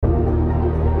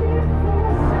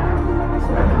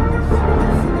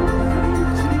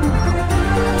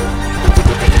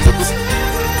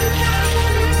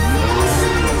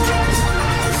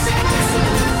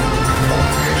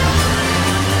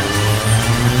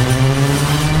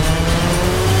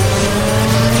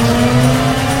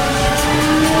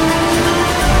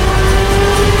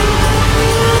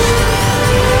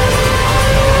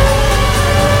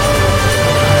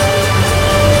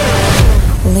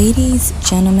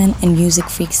gentlemen, and music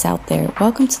freaks out there.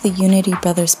 Welcome to the Unity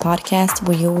Brothers podcast,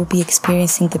 where you will be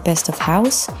experiencing the best of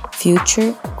house,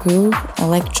 future, groove,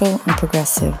 electro, and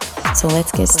progressive. So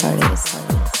let's get started.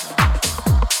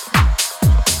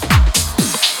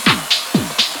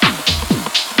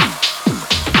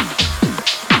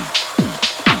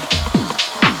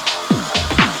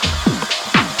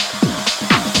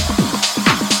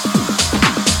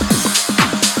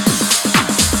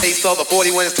 So the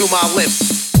 40 went to my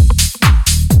lips.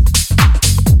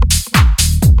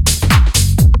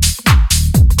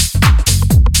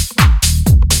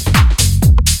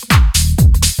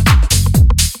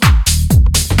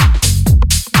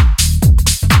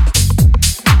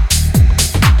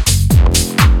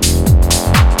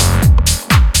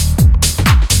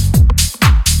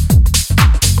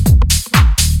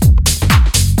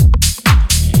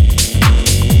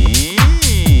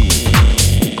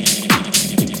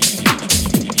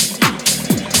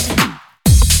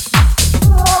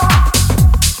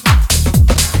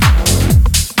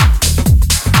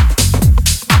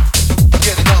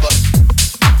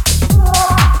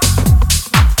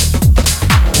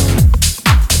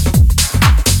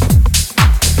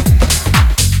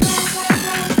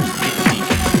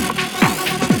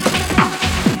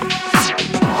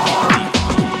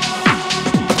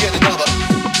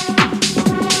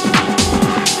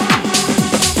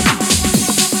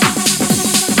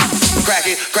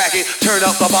 Crack it, turn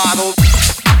up the bottle.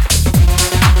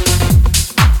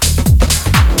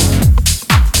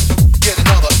 Get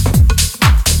another.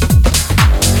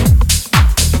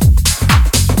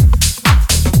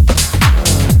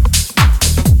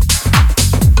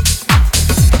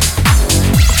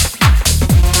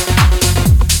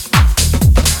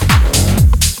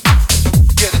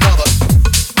 Get another.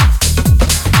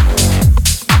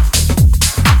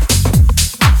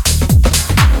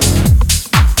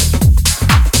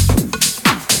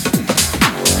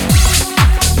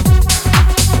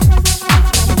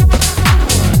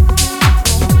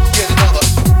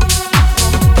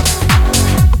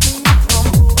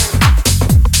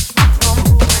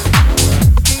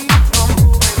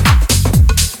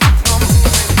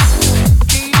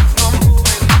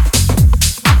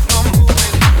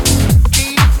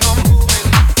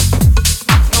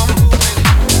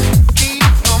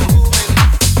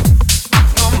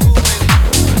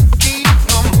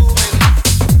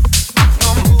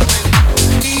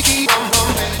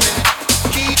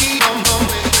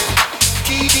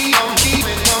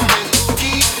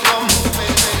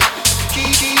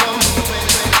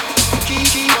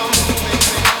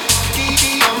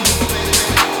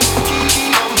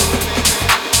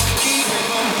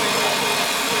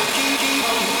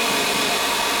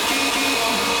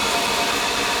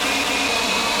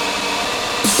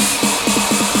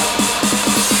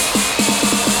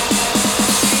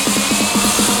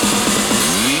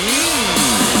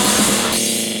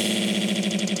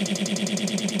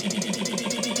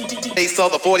 They saw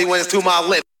the 40 went to my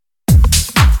lips.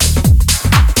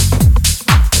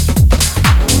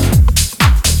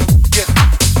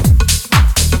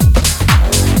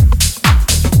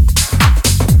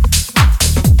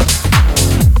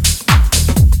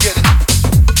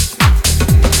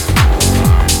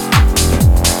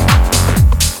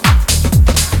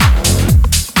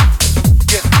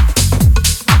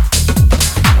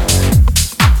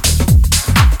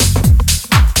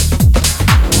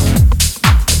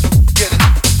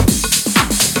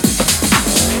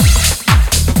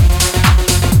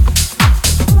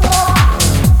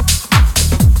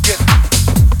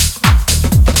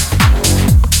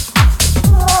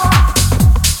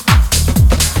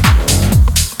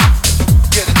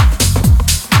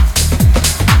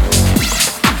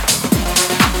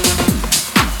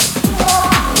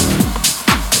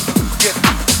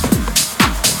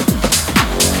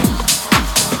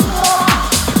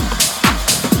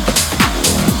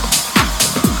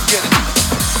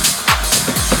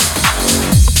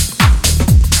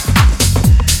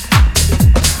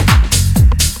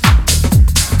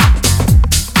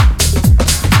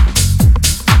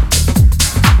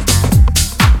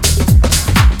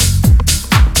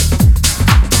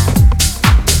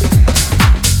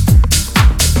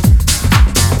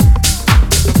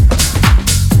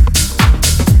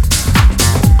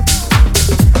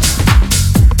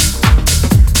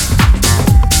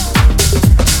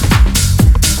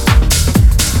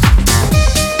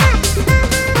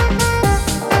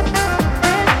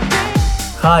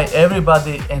 Hi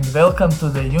everybody and welcome to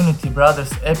the Unity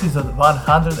Brothers episode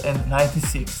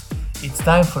 196. It's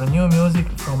time for new music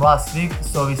from last week,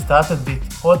 so we started with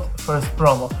Hot First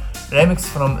Promo, remix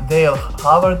from Dale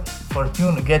Howard for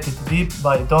tune Get It Deep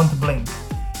by Don't Blink.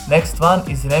 Next one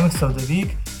is remix of the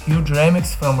week huge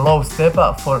remix from Low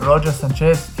Stepa for Roger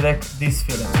Sanchez track This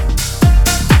Feeling.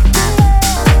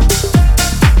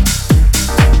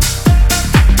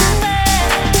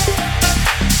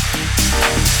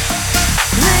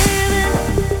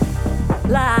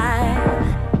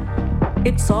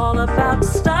 It's all about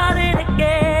starting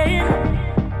again.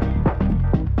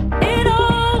 It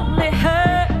only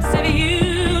hurts if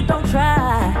you don't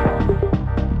try.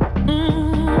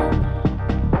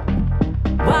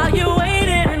 While you're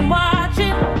waiting and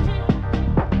watching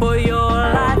for your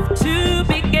life to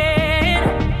begin,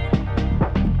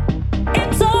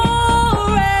 it's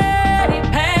already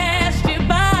passed you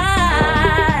by.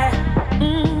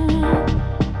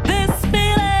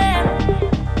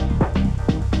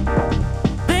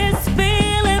 This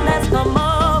feeling that's come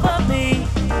over me,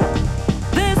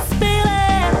 this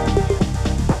feeling,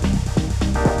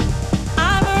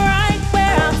 I'm right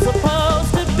where I'm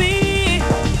supposed to be.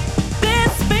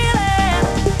 This feeling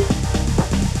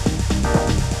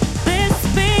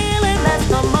that's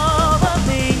come over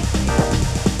me,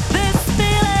 this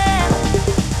feeling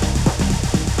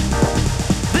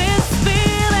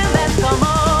that's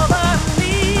come over me.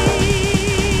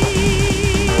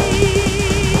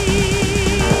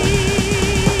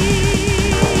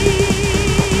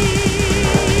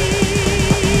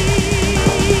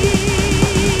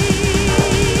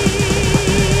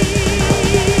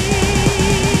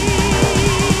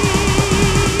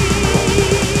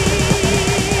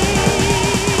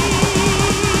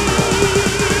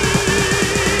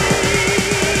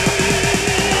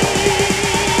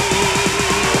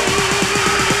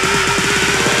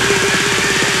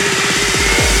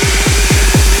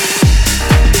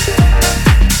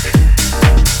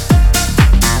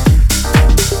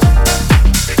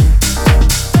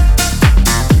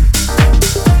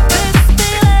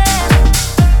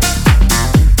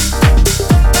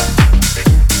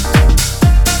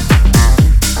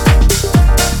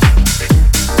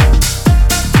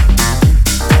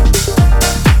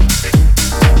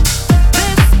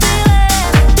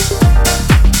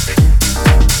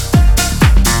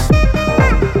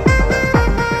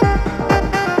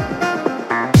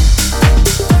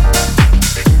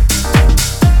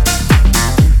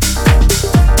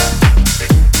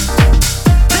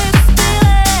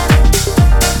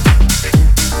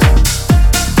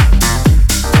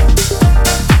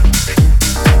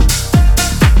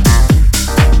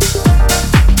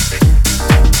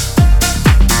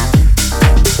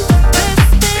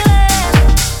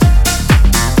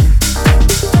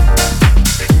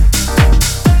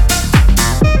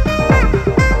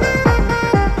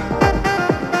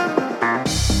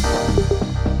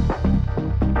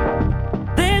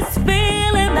 This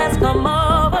feeling that's come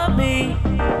over me,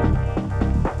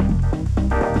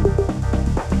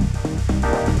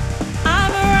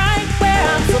 I'm right where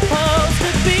I'm supposed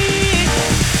to be.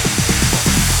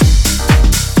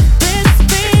 This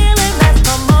feeling that's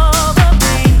come over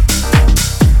me,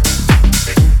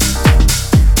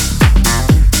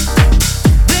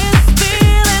 this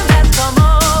feeling that's come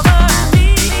over me.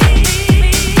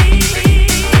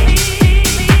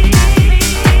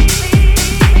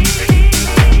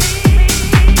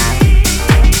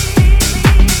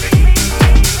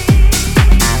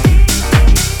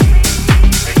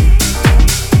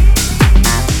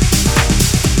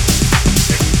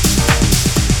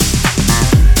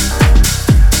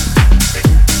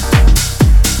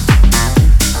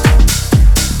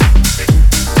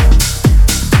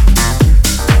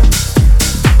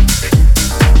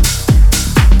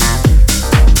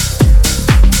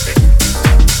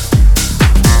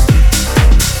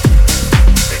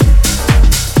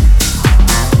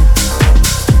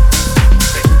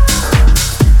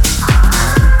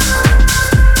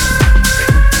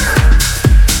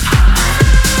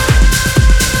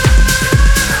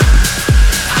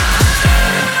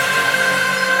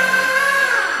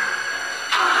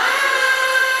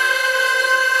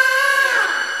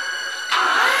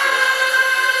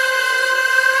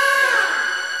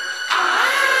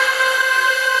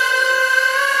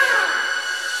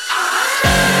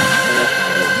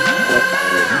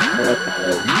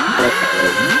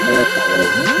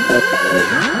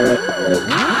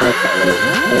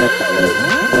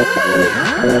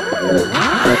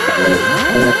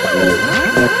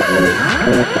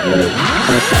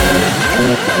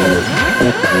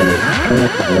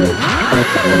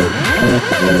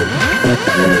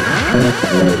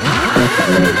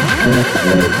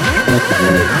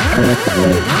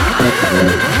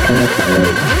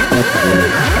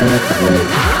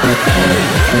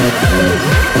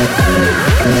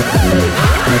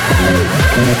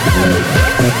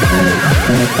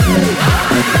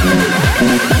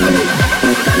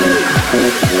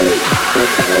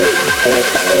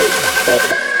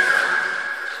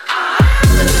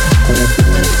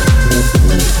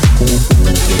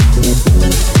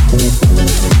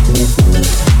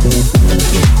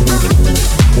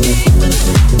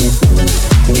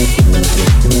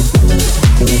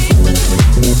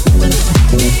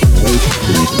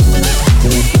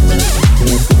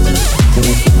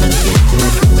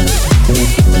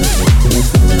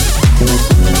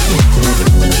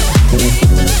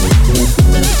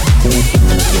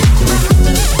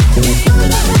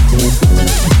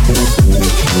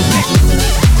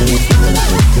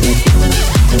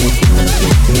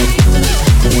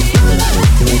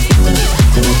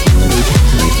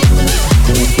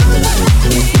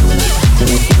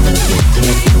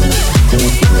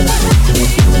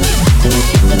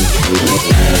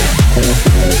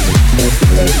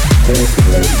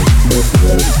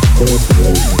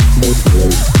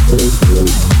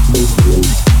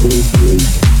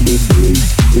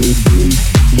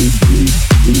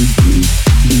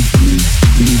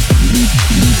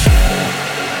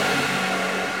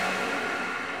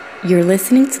 You're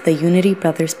listening to the Unity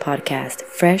Brothers podcast,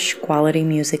 fresh quality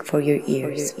music for your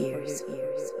ears.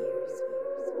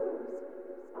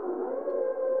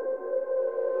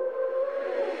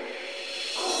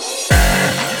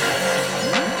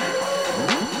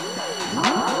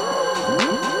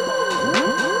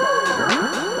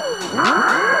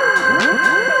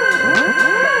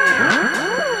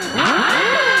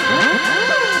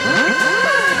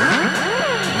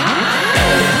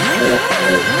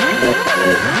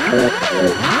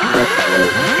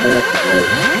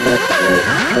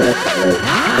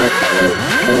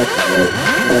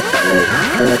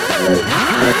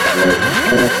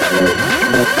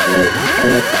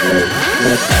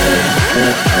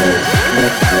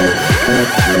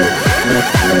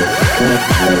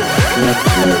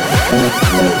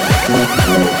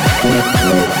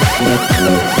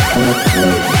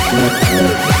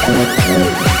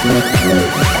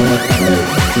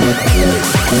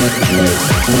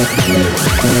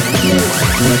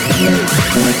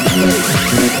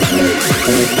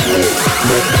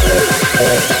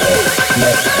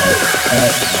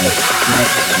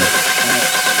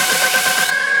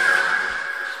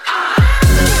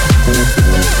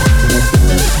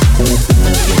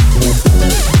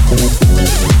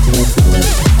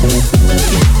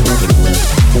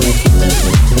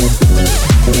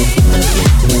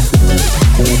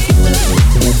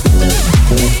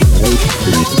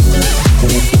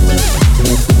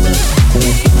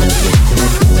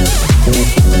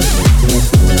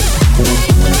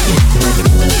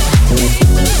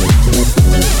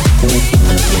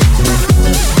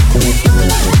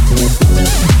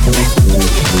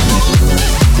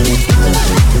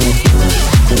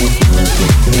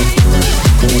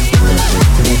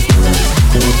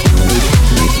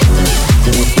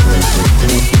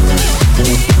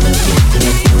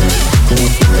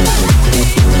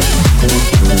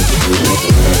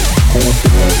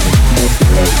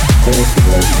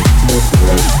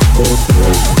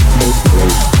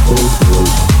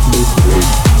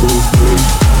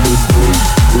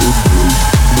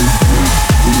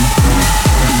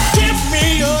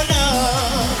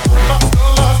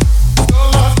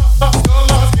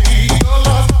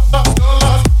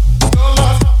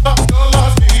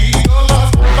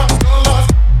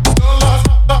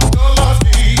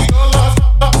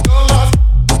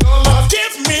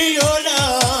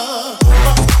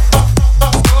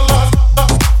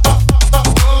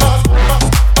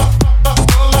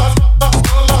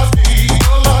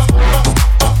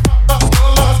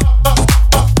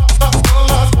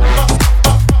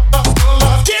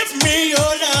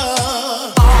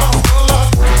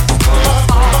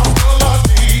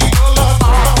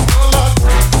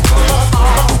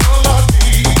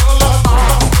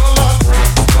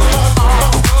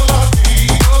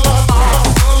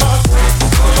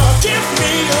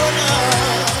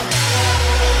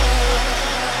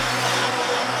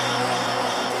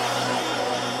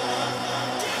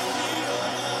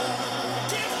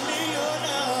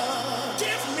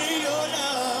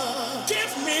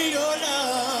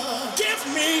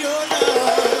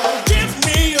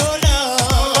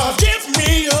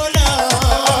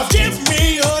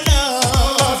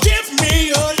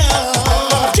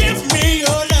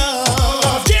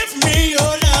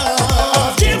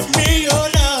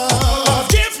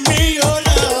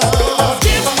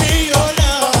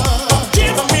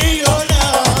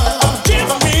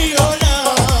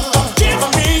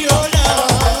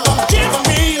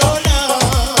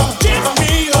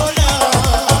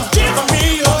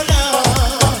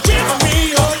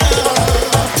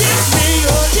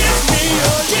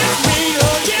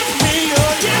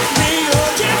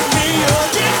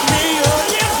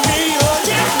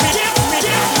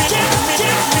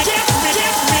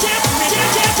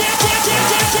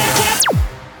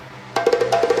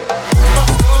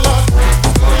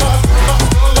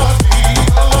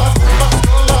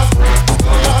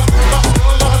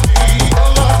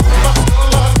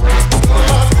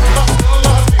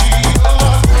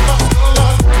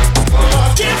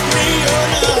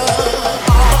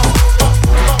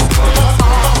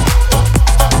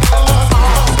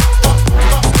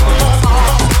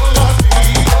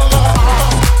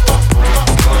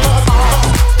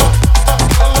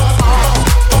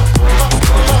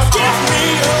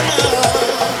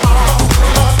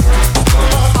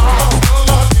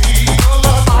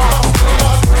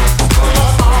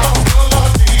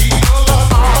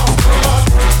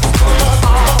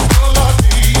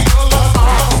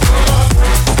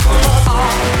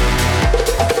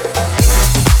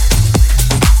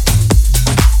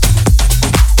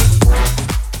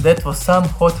 That was some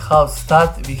hot house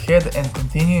start we had, and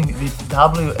continuing with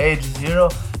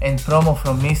WH0 and promo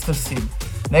from Mr. Sid.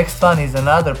 Next one is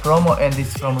another promo and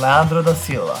it's from Leandro da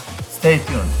Silva. Stay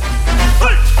tuned.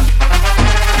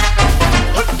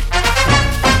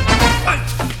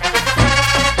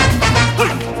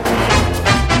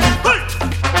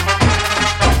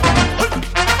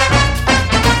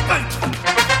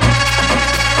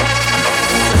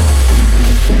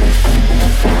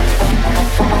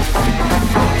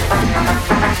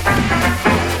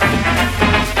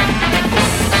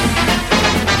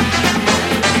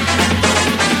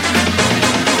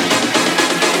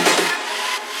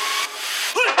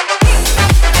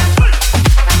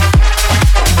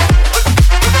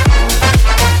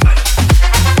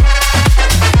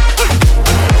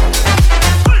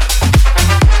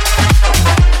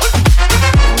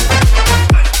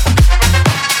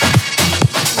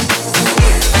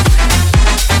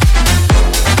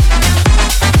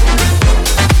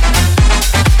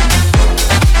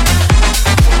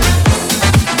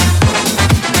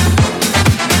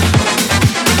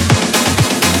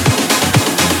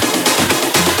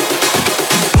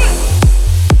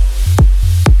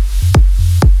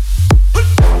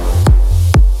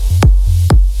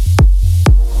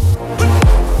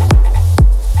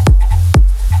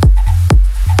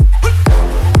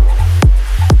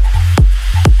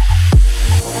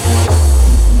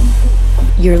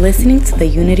 You're listening to the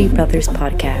Unity Brothers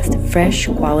podcast, fresh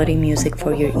quality music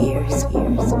for your ears.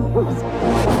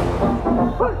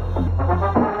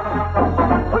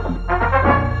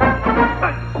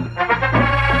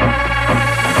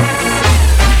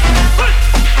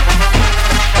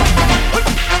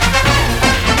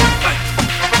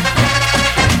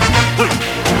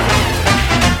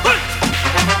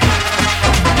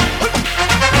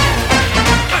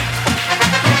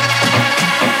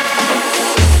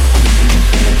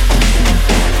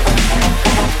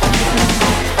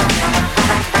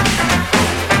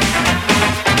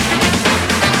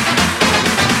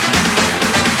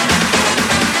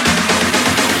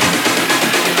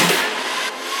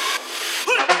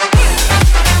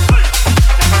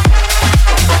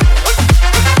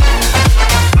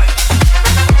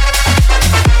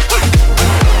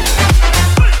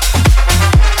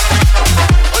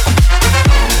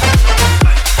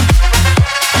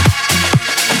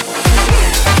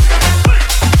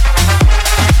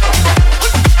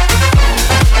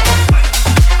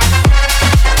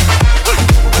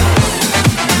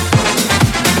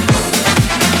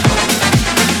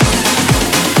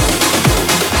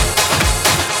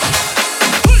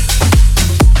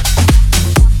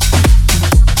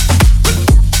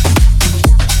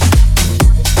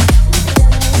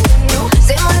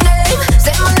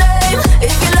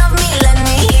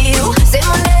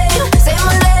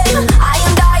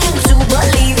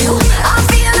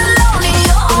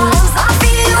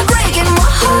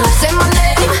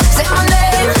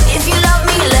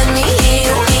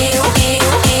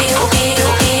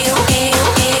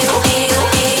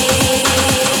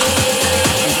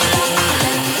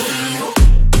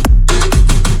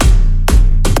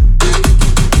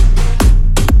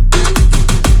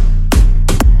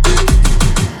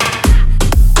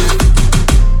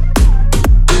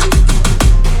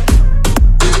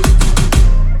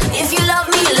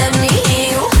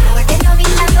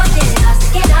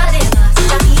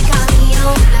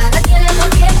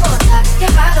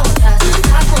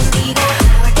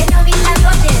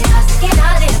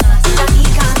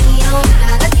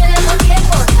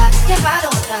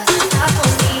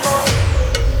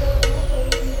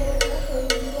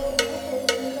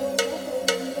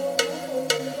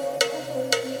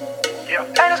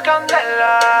 Eres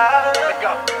candela,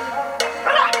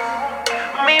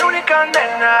 mi única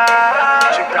nena.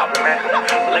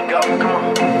 Let go, come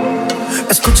on.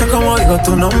 Escucha como digo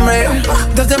tu nombre,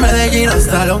 desde Medellín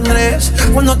hasta Londres.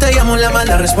 Cuando te llamo la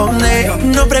mala responde,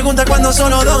 no pregunta cuándo,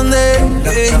 solo dónde.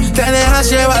 Te dejas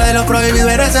llevar de lo prohibido,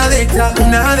 eres adicta.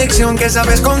 Una adicción que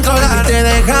sabes controlar. Te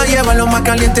deja llevar lo más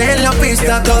caliente en la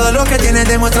pista. Todo lo que tienes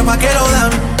demuestra pa' que lo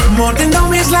dan. Mordiendo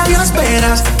mis labios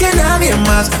verás que nadie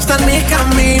más está en mi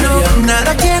camino.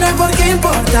 Nada tiene por qué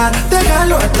importar,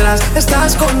 déjalo atrás,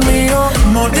 estás conmigo.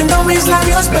 Mordiendo mis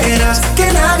labios verás que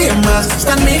nadie más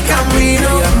está en mi camino.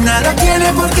 Nada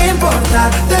tiene por qué importar,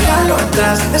 déjalo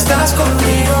atrás, estás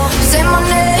conmigo. Say my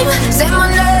name,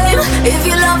 if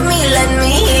you love me, let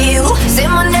me hear you. Say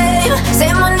my name,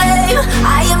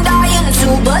 I am dying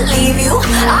to believe you.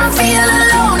 I feel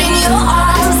alone in your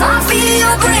arms, I feel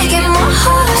you breaking my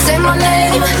heart. Say my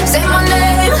name,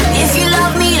 if you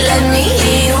love me, let me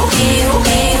hear you.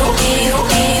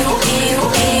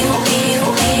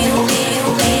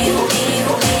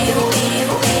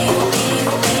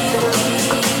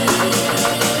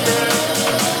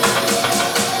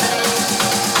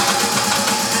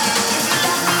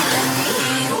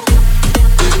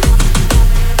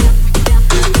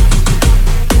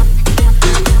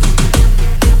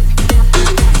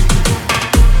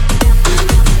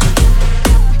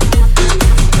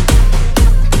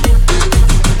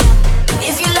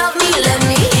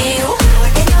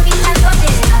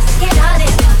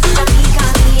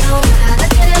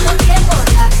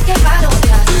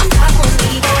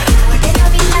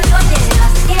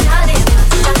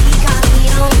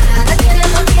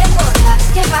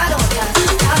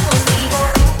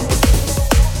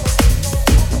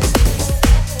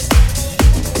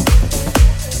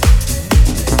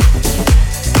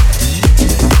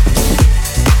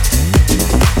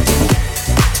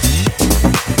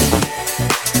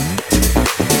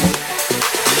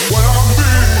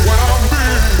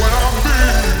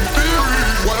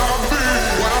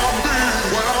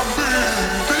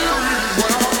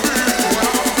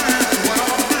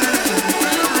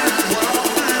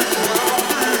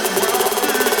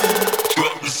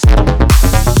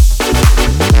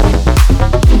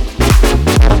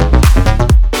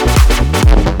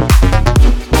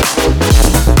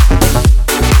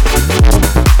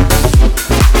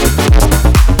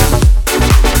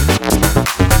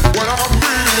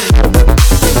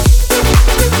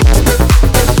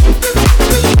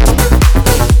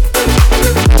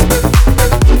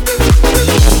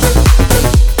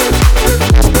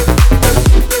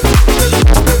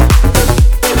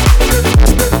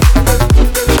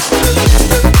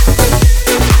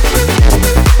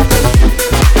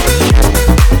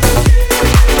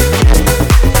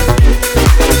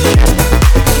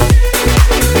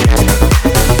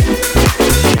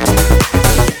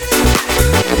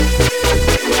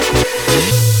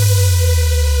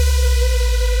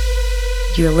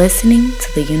 You're listening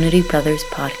to the Unity Brothers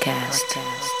podcast.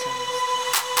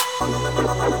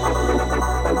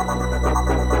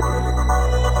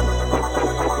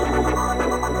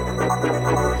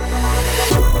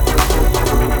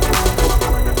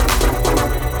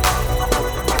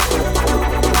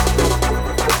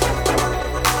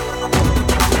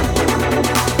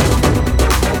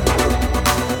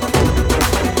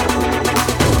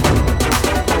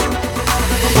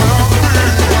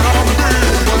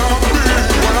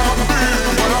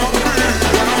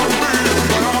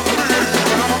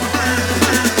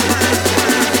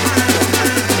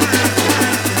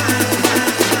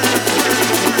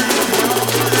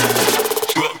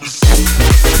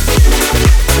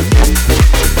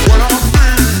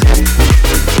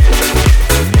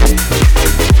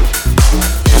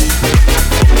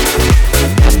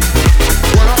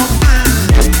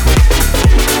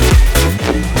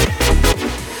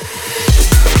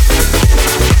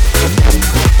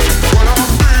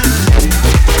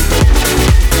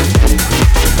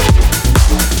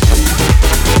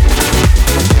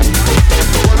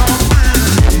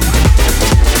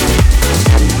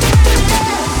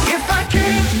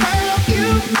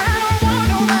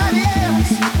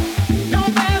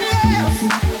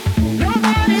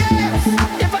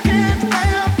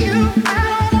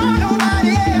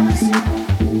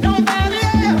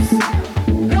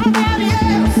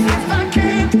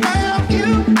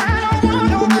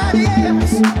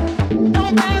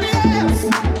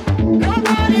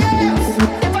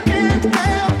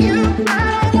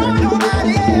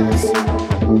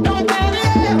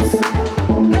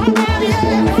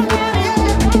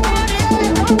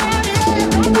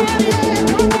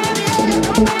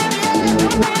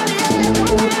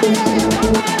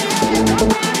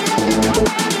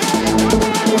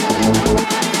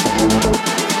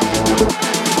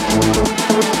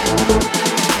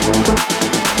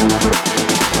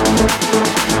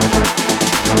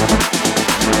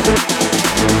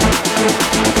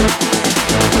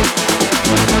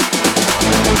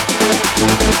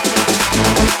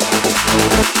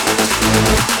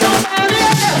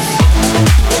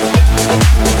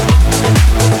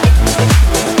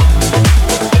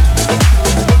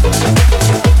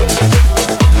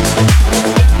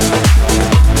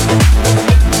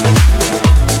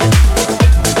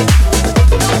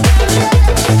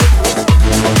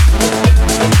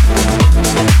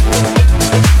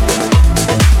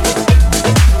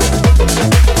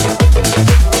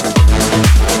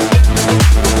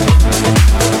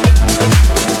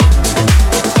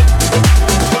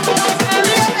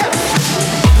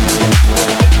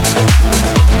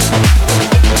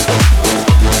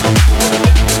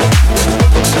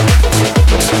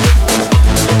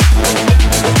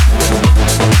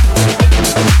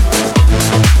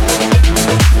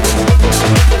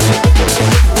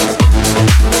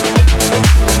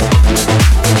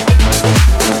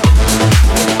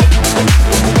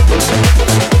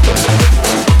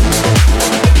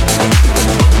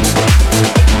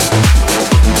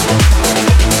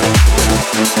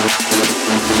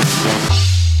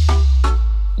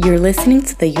 You're listening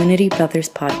to the Unity Brothers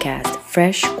podcast,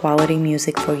 fresh quality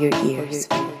music for your ears.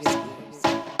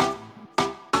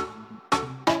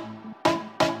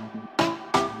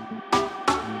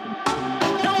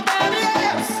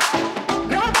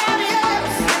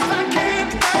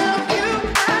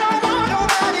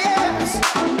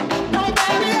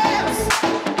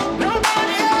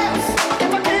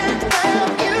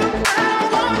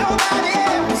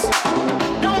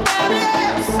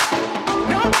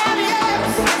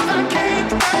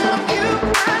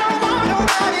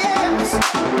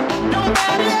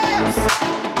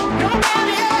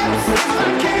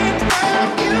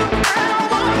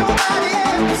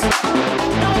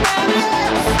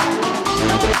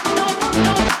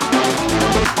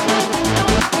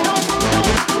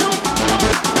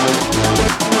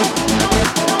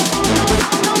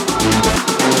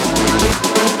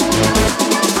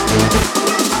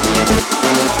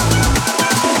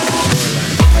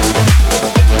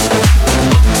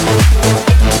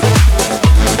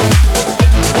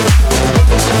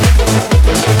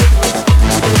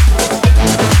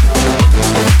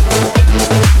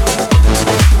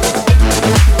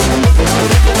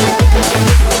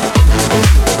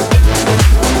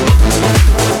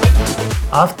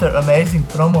 After amazing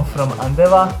promo from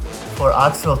Andeva for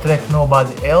Axel track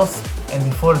Nobody Else, and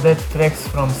before that tracks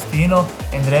from Stino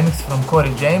and remix from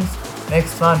Corey James,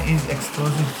 next one is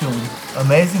exclusive tune,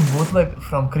 amazing bootleg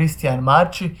from Christian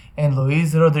Marchi and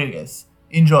Luis Rodriguez.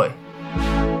 Enjoy!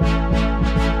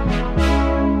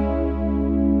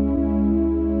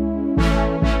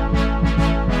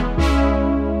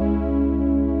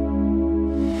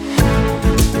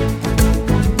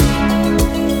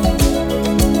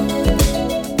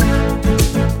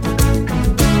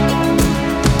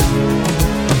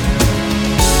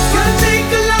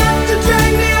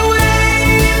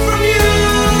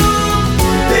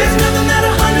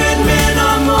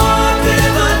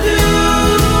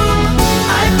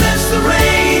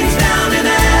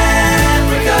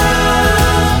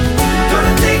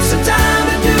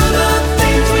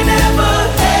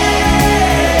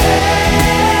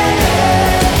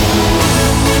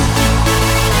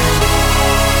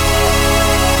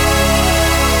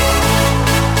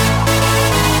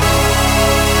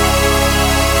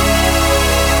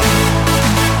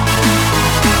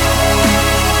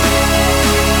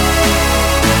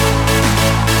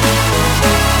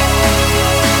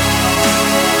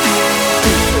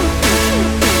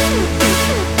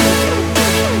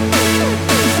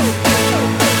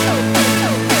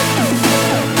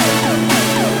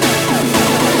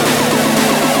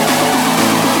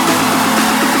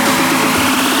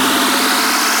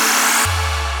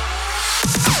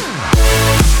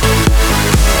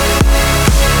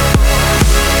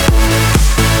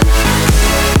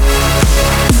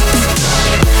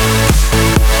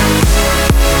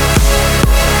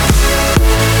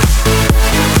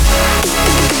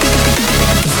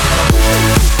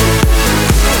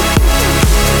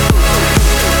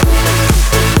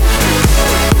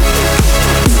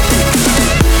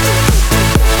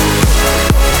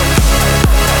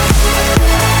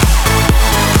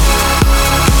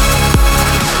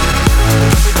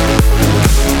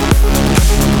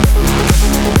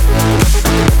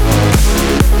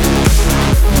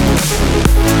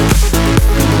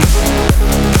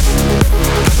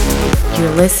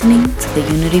 listening to the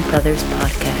Unity Brothers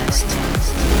podcast.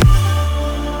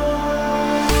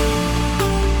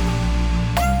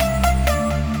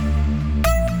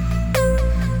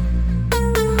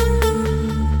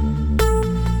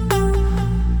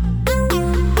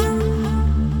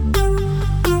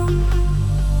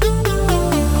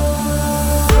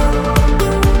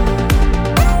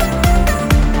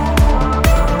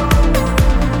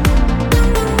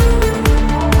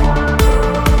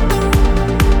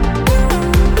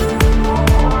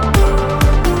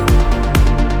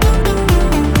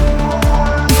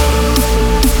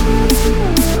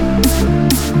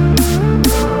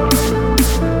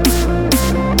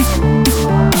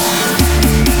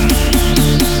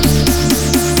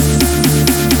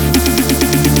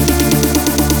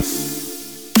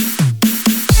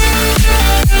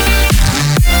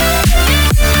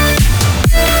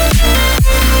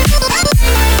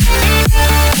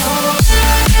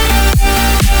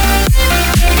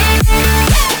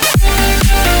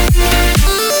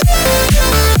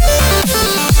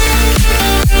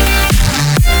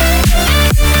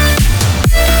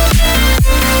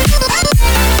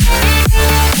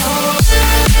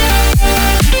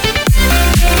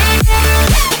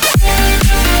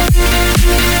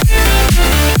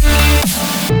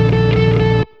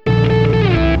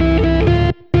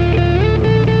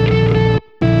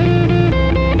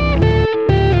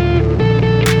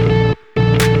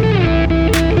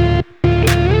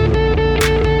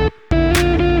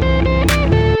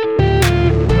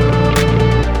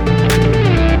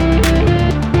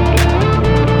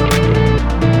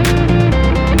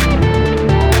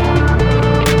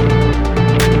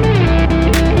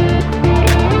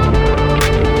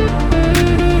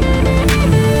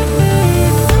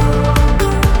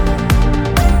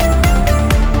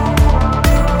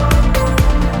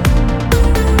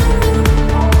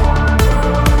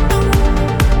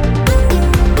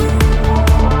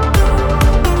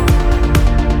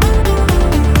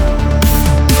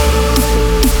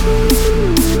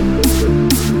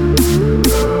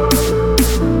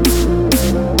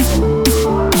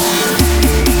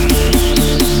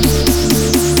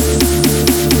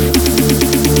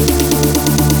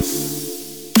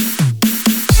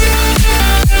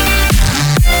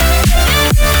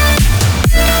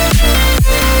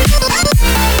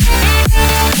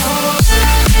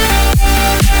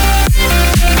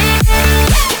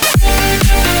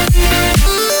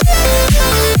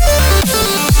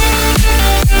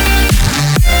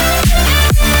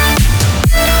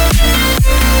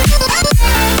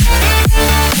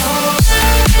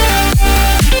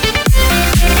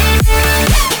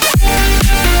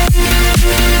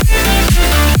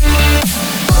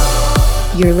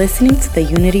 You're listening to the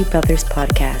Unity Brothers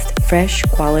podcast, fresh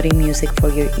quality music for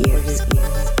your ears.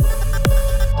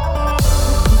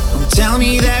 Don't tell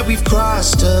me that we've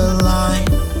crossed a line.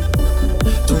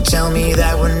 Don't tell me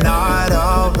that we're not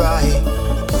alright.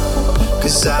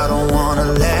 'Cause I don't wanna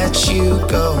let you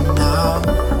go now.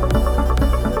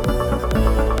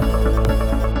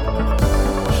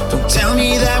 Don't tell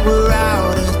me that we're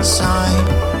out of time.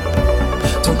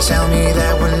 Don't tell me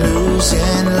that we're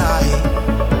losing light.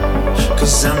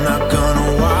 'Cause I'm not gonna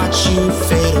watch you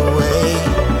fade away.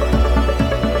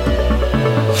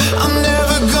 I'm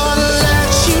never gonna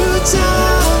let you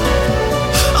down.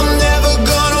 I'm never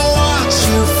gonna watch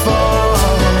you fall.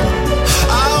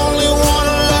 I only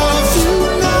wanna love you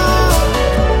now.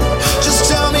 Just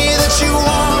tell me that you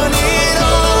want it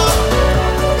all.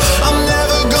 I'm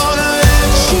never gonna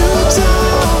let you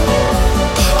down.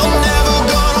 I'm never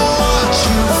gonna watch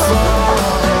you fall.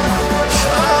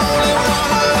 I only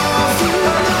wanna love you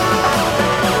now.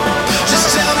 Just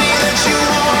tell me that you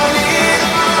want it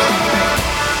all.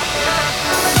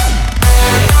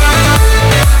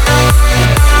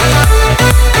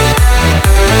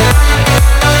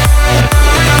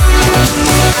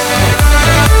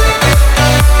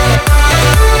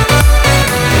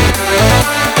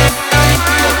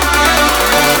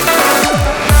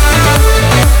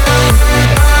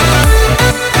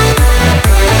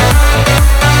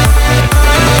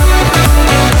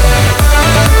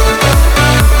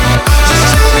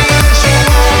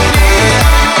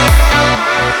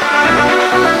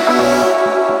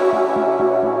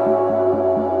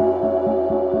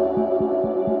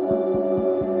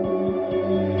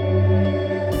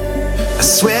 I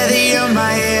swear that you're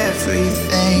my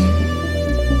everything.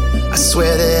 I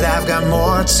swear that I've got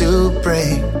more to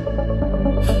bring.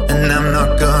 And I'm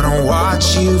not gonna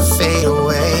watch you fade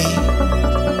away.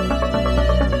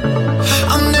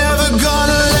 I'm never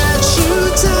gonna let you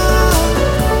down.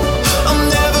 I'm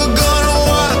never gonna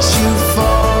watch you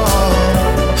fall.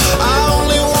 I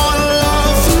only wanna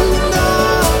love you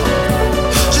now.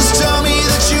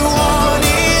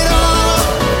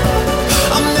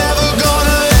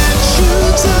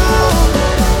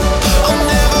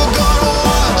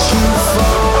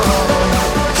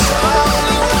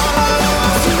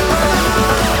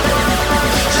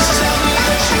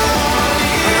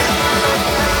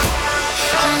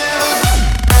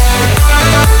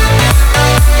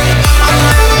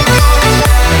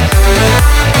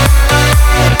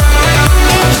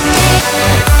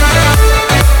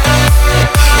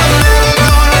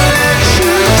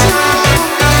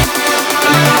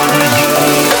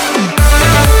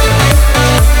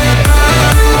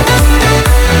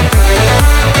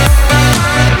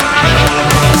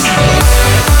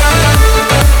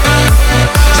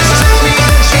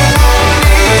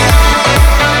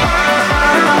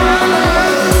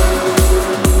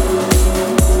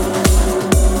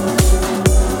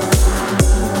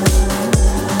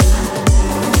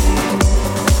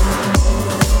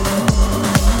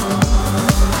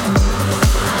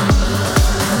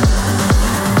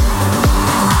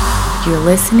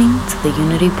 listening to the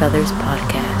Unity Brothers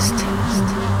podcast.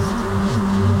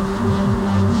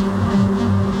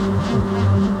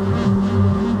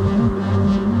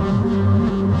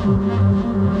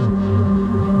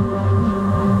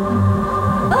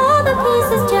 All the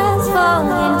pieces just fall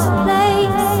into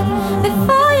place.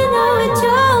 Before you know it,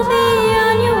 you'll be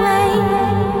on your way.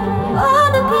 All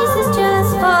the pieces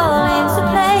just fall into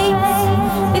place.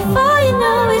 Before you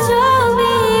know it, you'll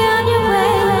be on your way.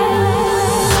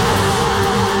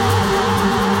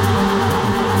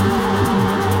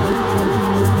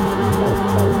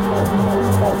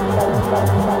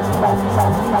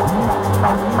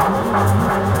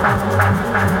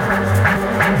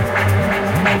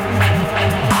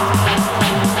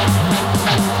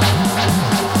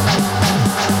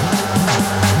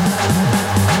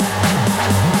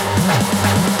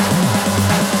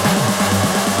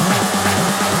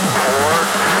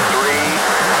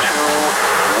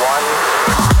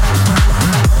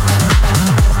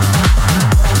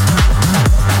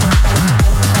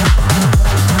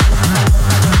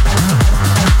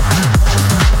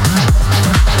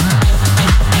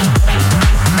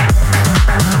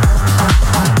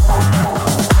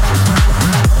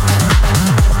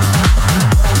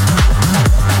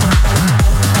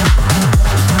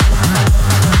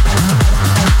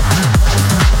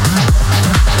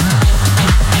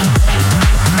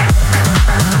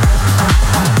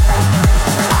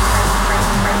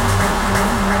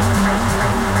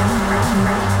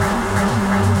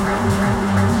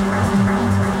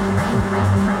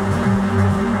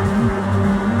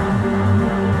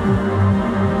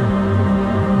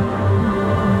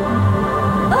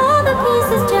 All the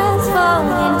pieces just fall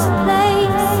into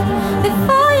place.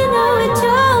 Before you know it,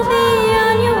 you'll be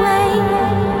on your way.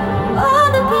 All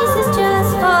the pieces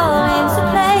just fall into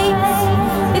place.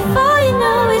 Before you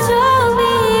know it, you'll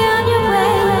be on your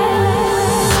way.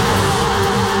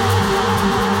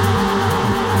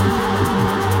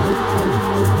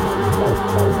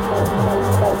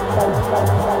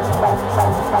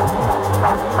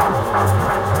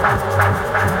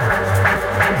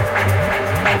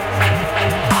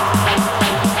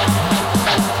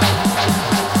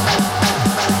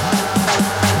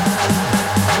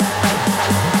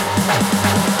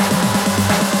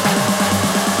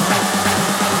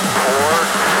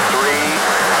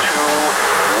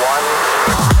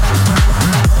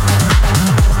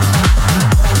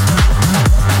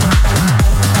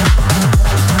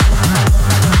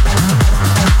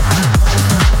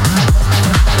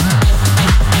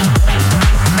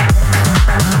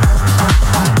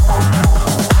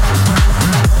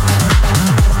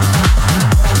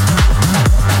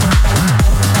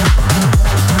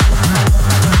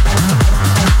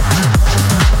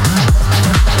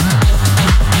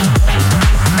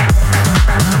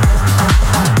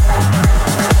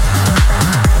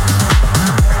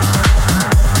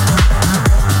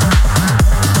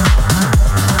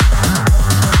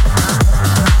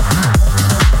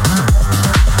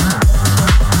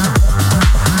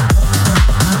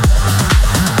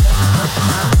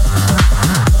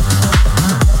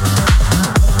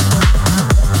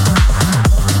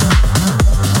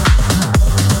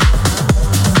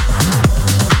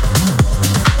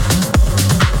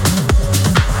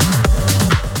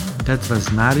 That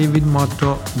was Nari with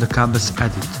Motto, the Cabas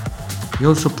edit. We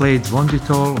also played Want It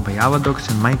All by Avadox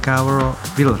and Mike Avaro,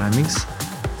 Will Remix,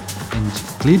 and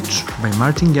Glitch by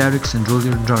Martin Garrix and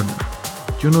Julia Jordan.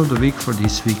 Tune of the week for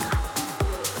this week.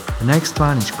 The next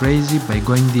one is Crazy by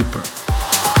Going Deeper.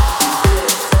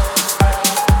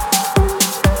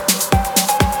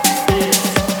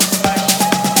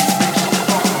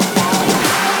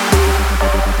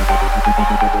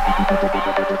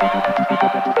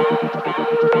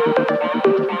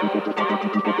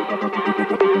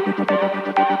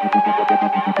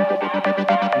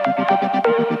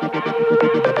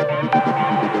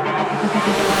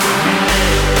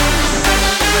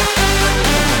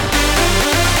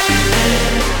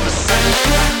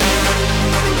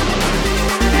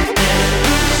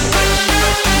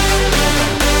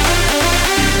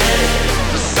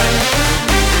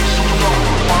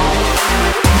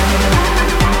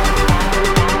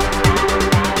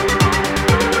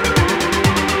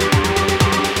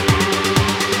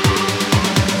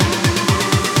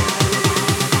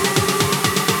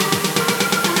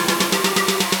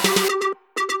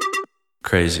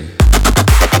 Crazy.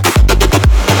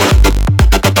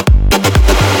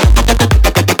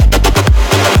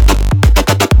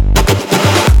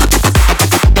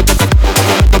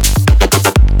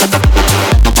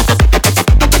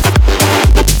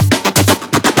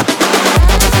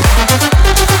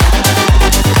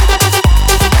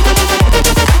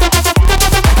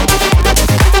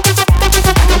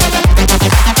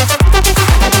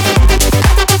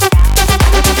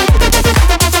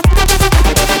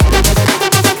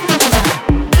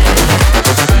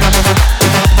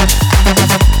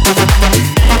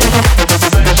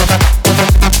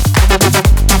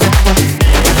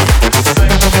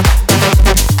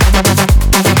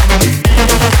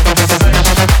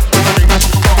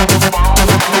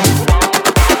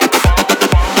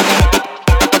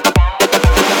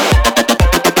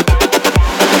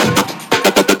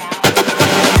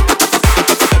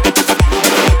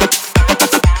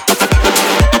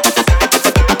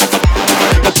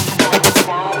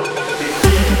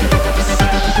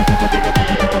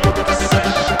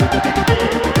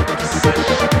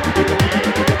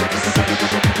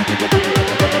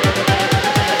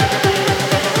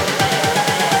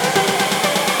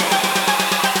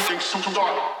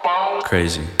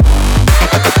 Crazy.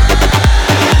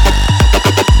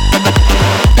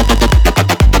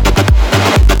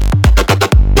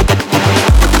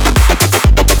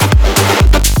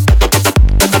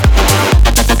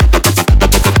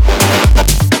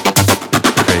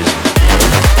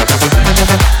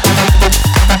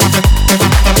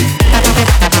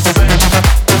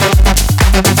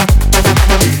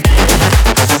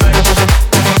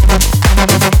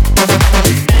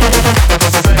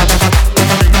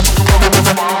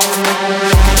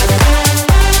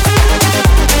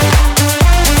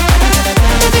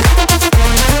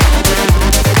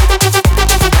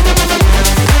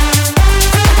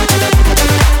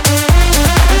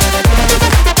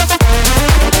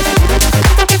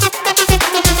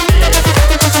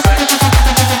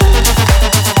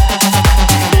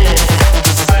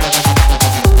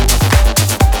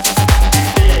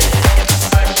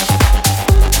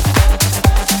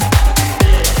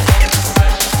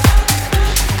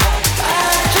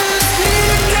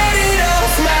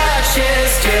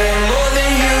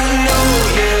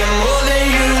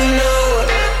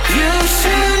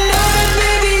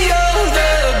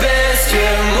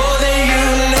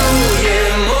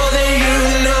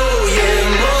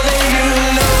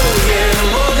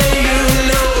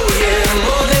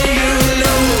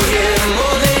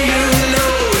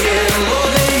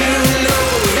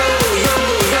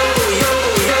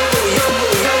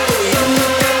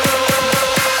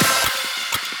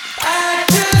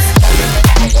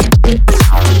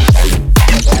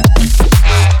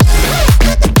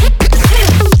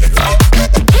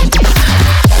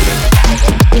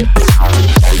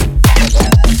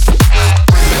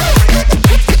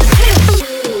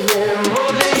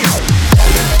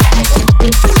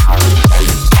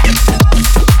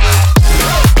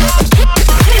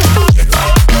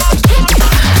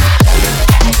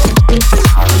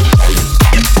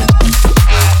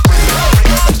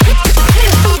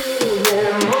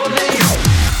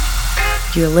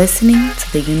 You're listening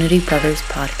to the Unity Brothers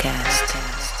podcast.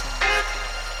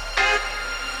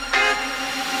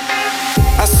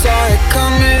 I saw it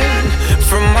coming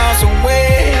from miles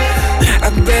away. I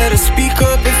better speak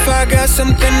up if I got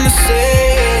something to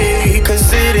say,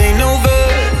 'cause it ain't over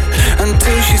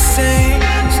until she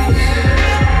sings.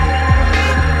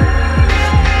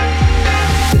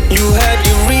 You had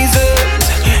your reasons,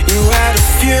 you had a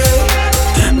few,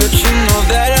 but you know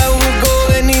that I would go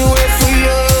anywhere for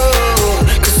you,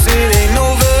 'cause it ain't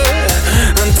over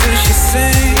until she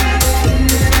sings.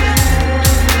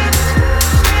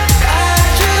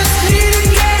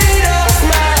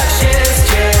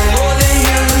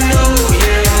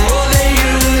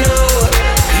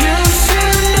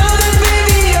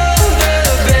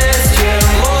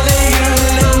 More than you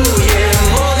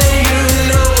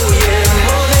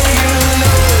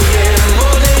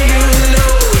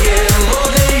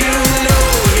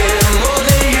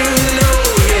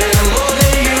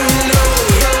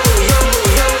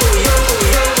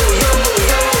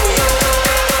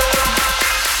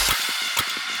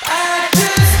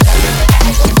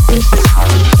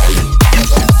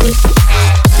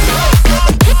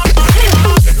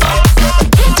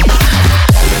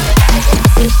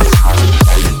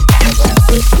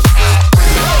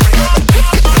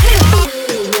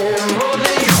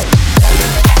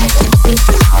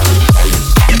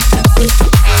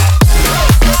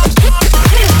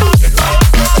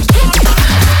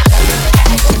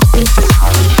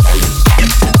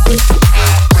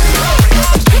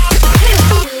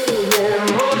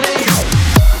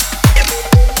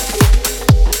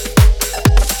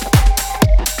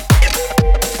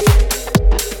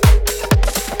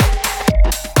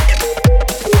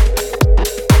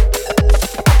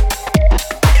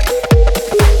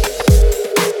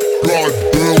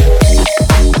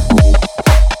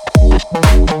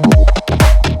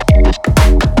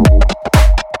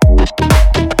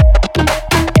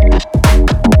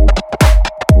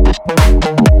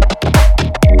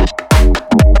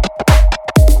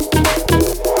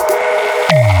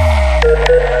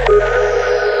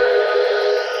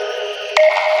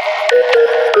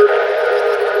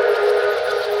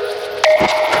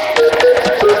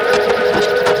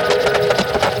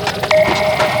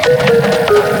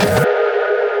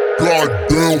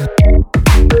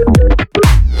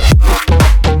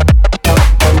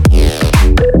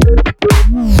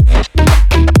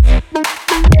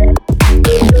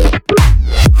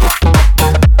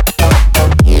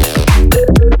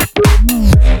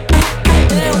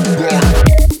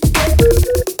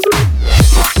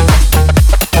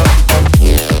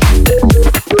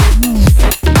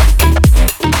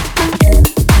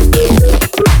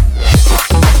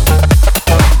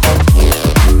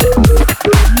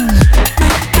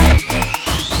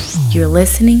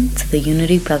listening to the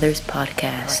Unity Brothers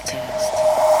podcast.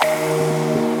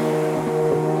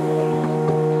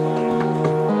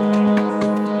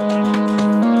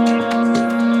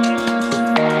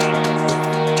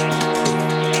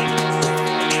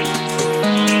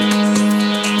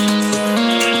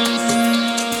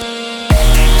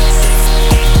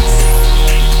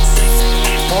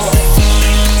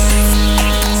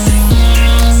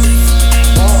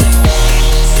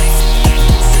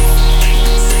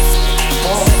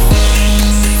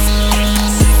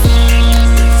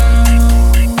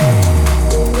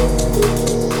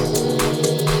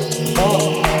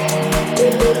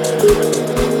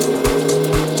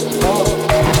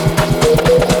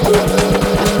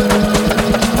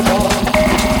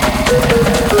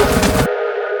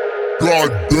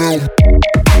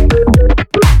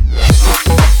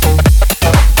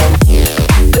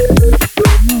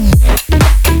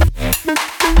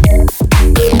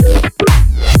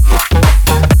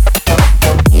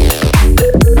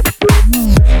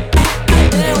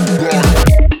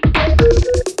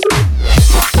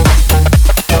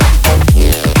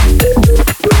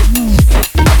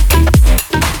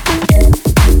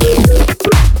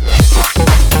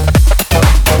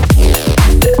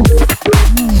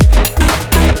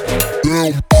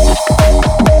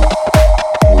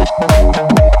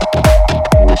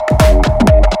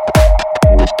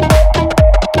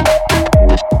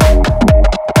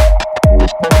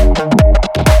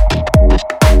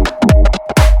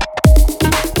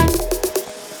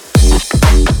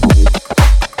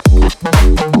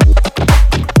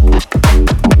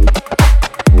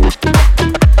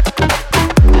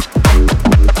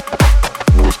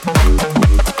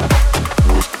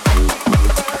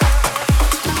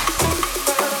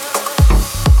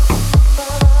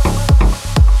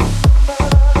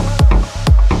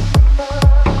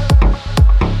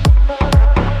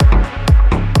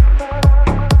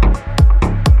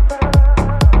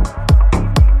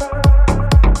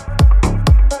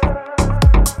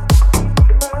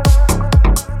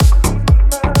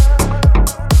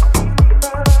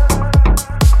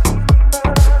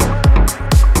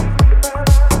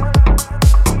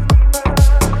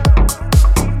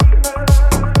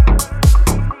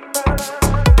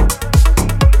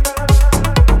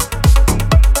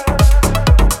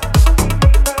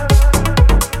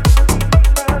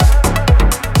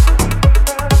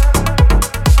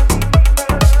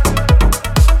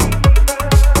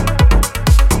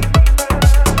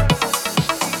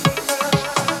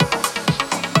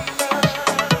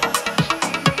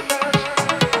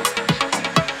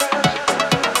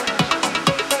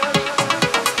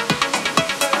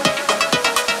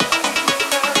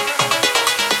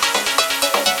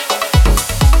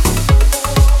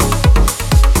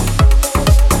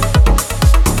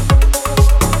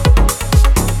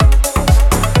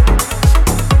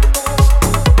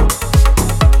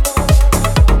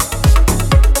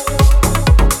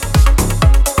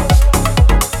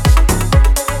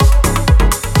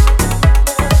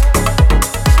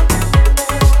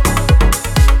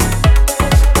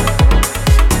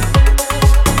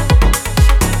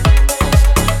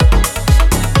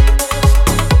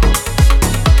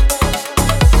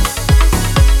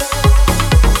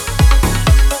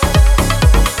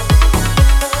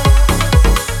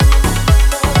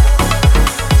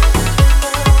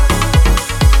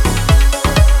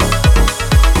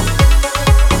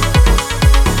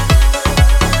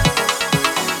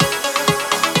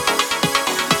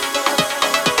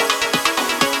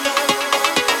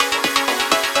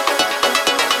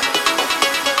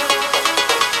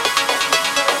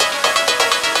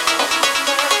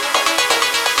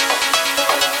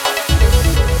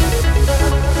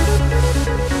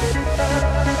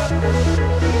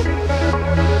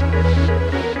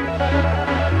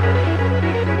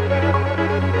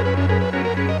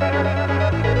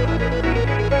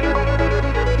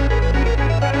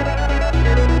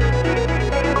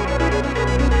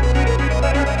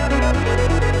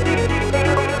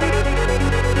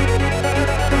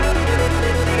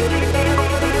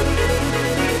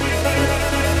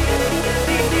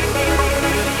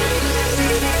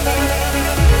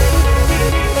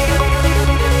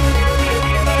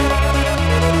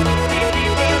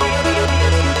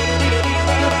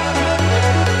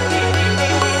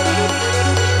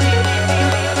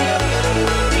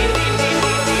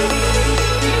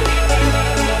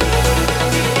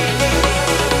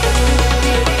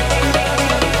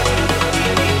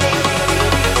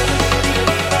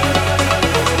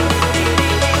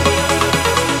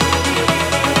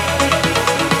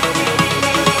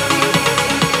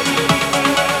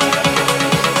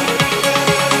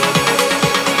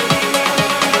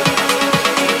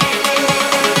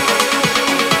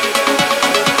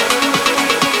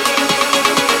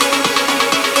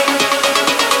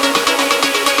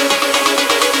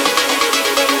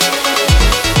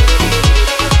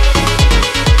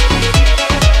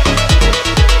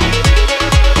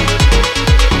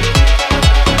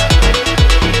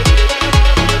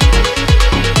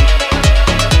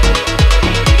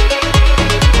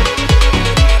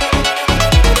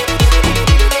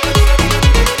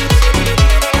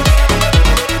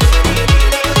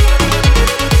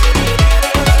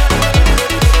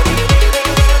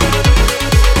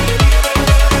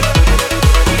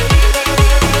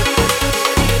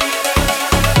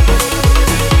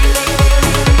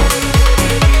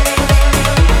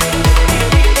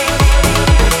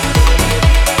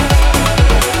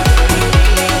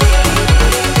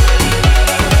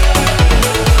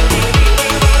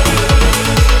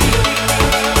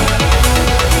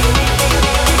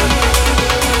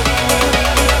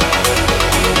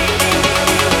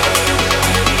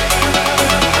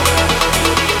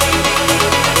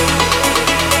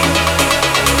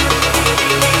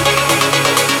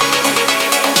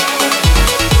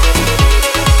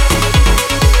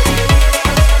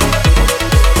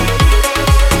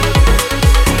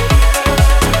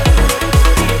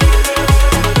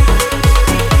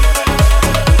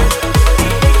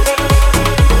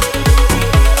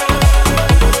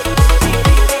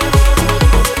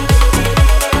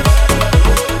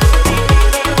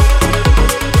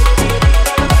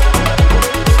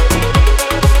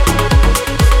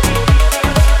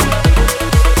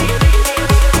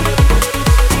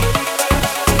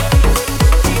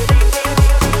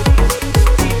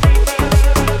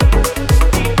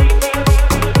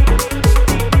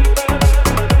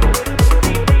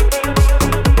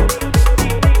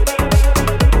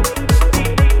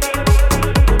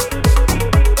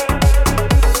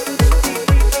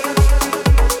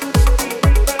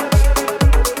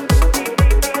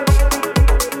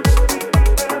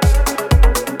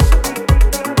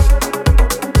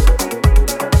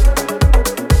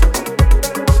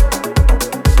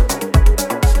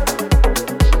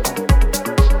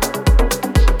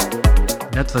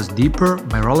 That was Deeper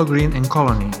by Rollo Green and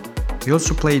Colony. We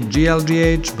also played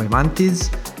GLGH by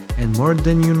Vantiz and More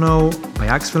Than You Know by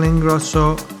Axel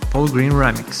Ingrosso, Paul Green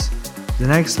remix. The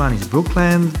next one is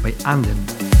Brookland by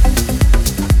Andem.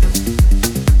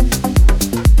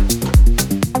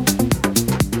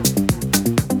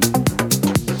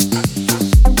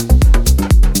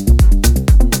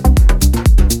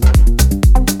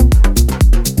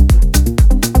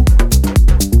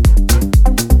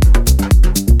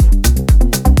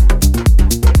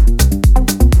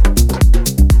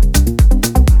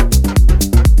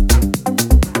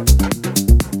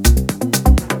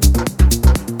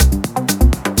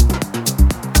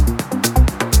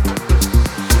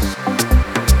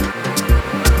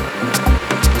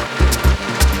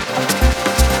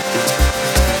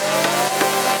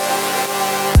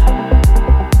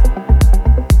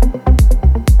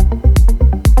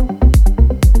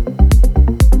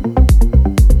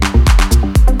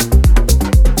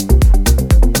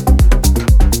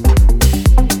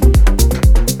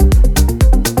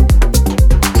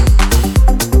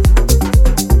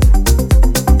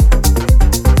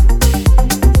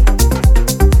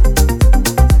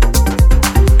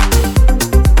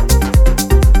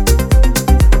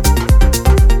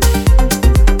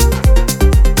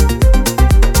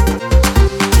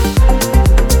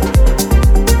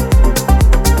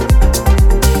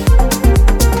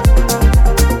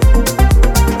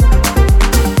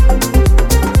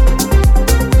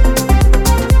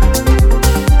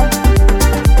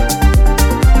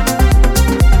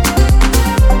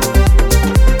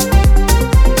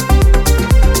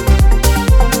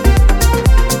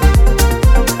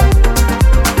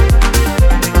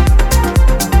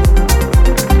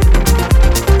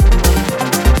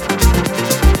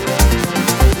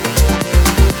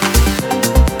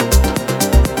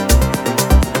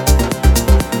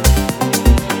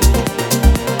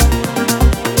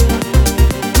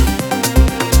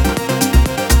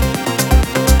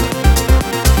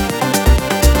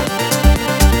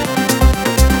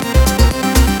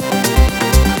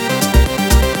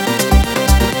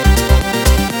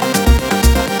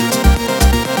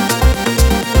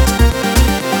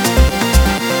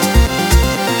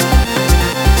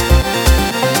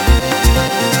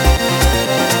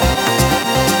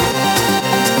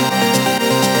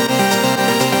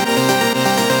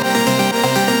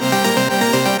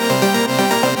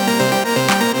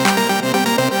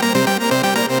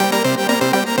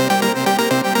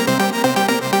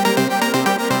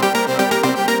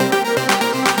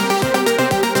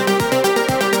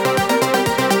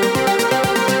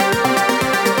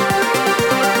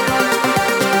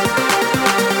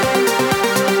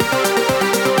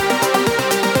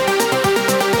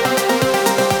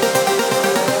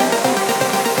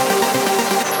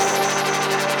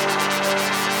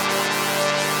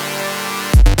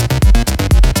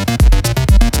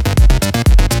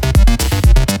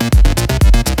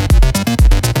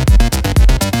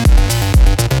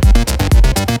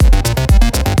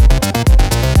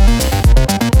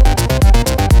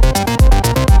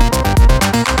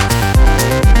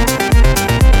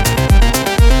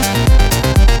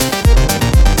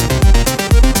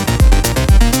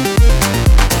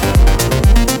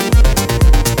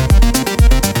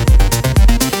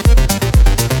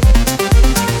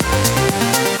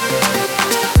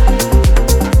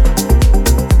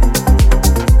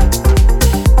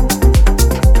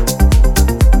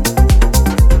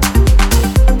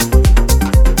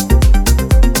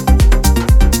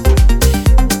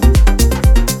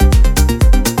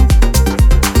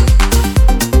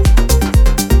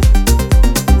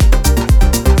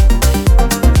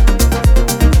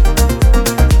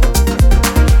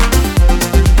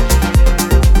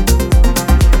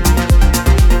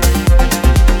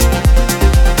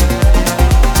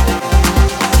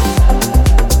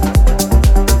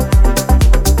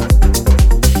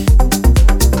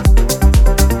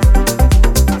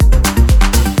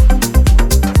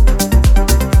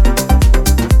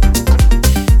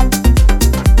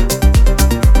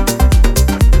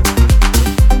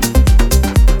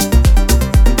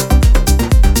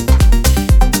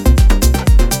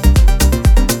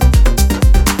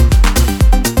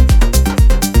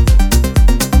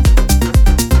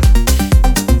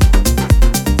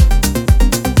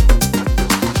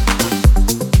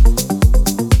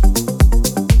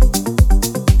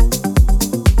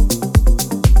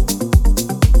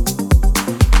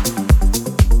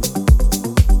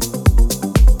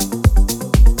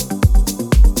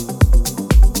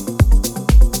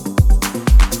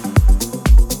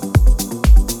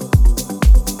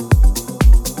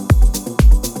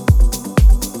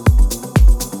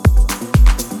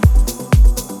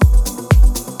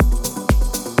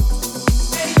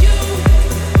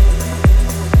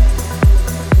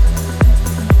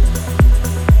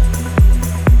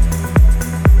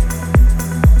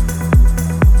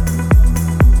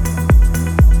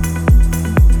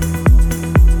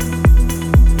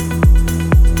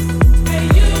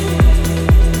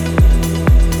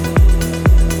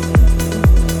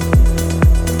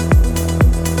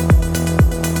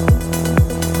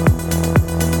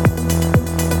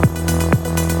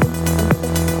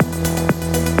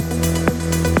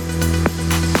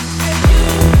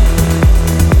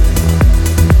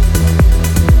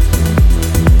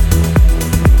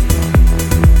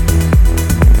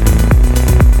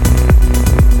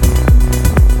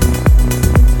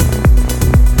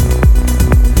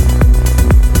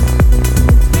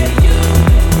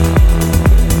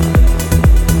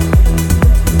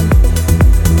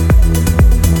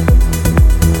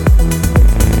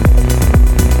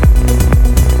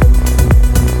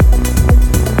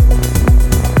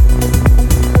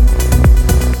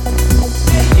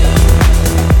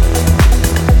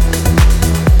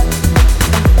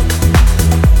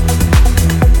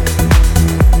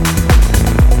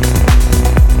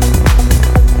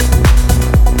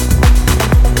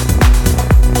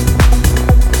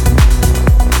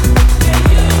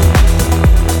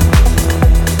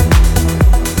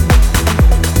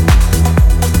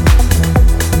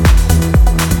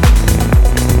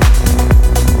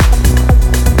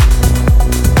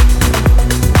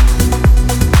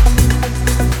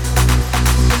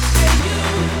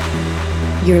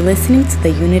 You're listening to the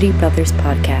Unity Brothers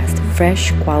podcast,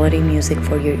 fresh quality music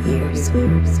for your ears.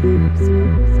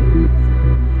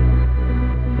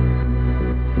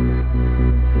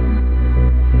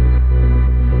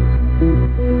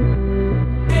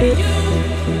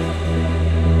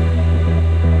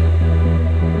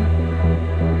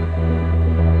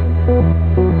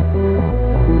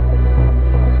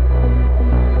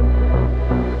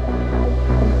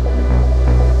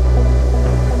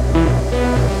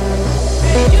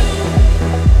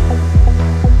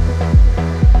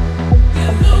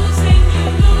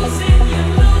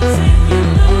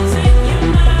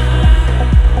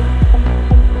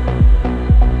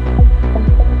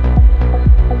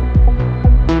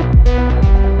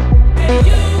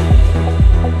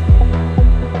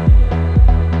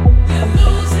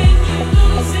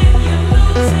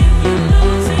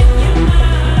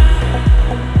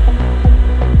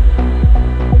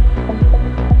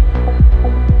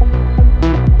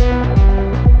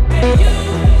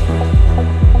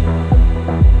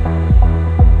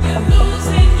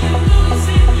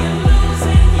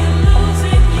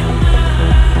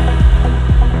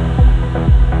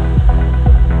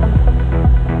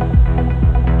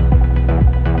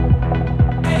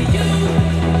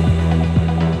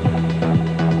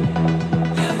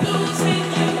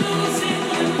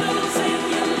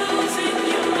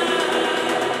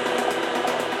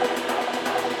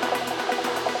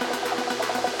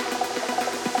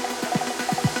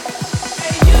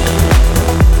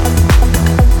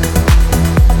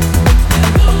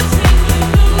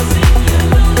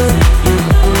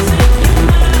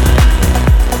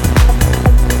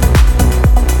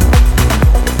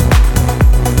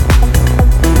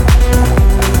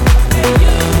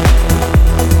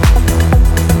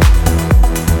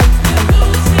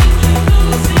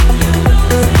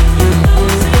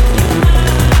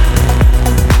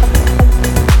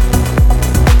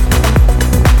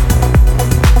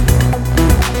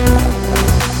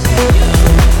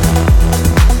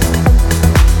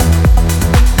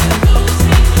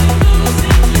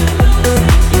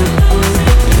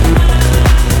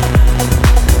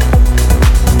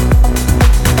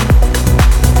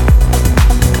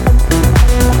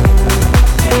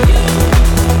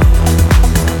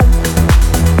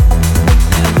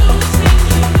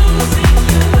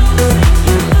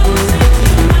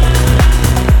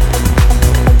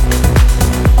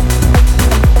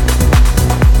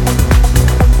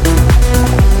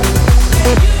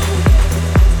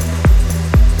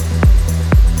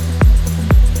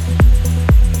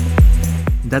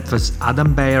 That was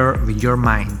Adam Beyer with Your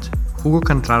Mind, Hugo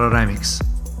Cantrara remix.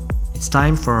 It's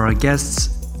time for our guests,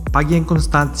 PAGGI and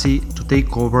COSTANZI, to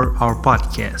take over our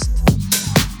podcast.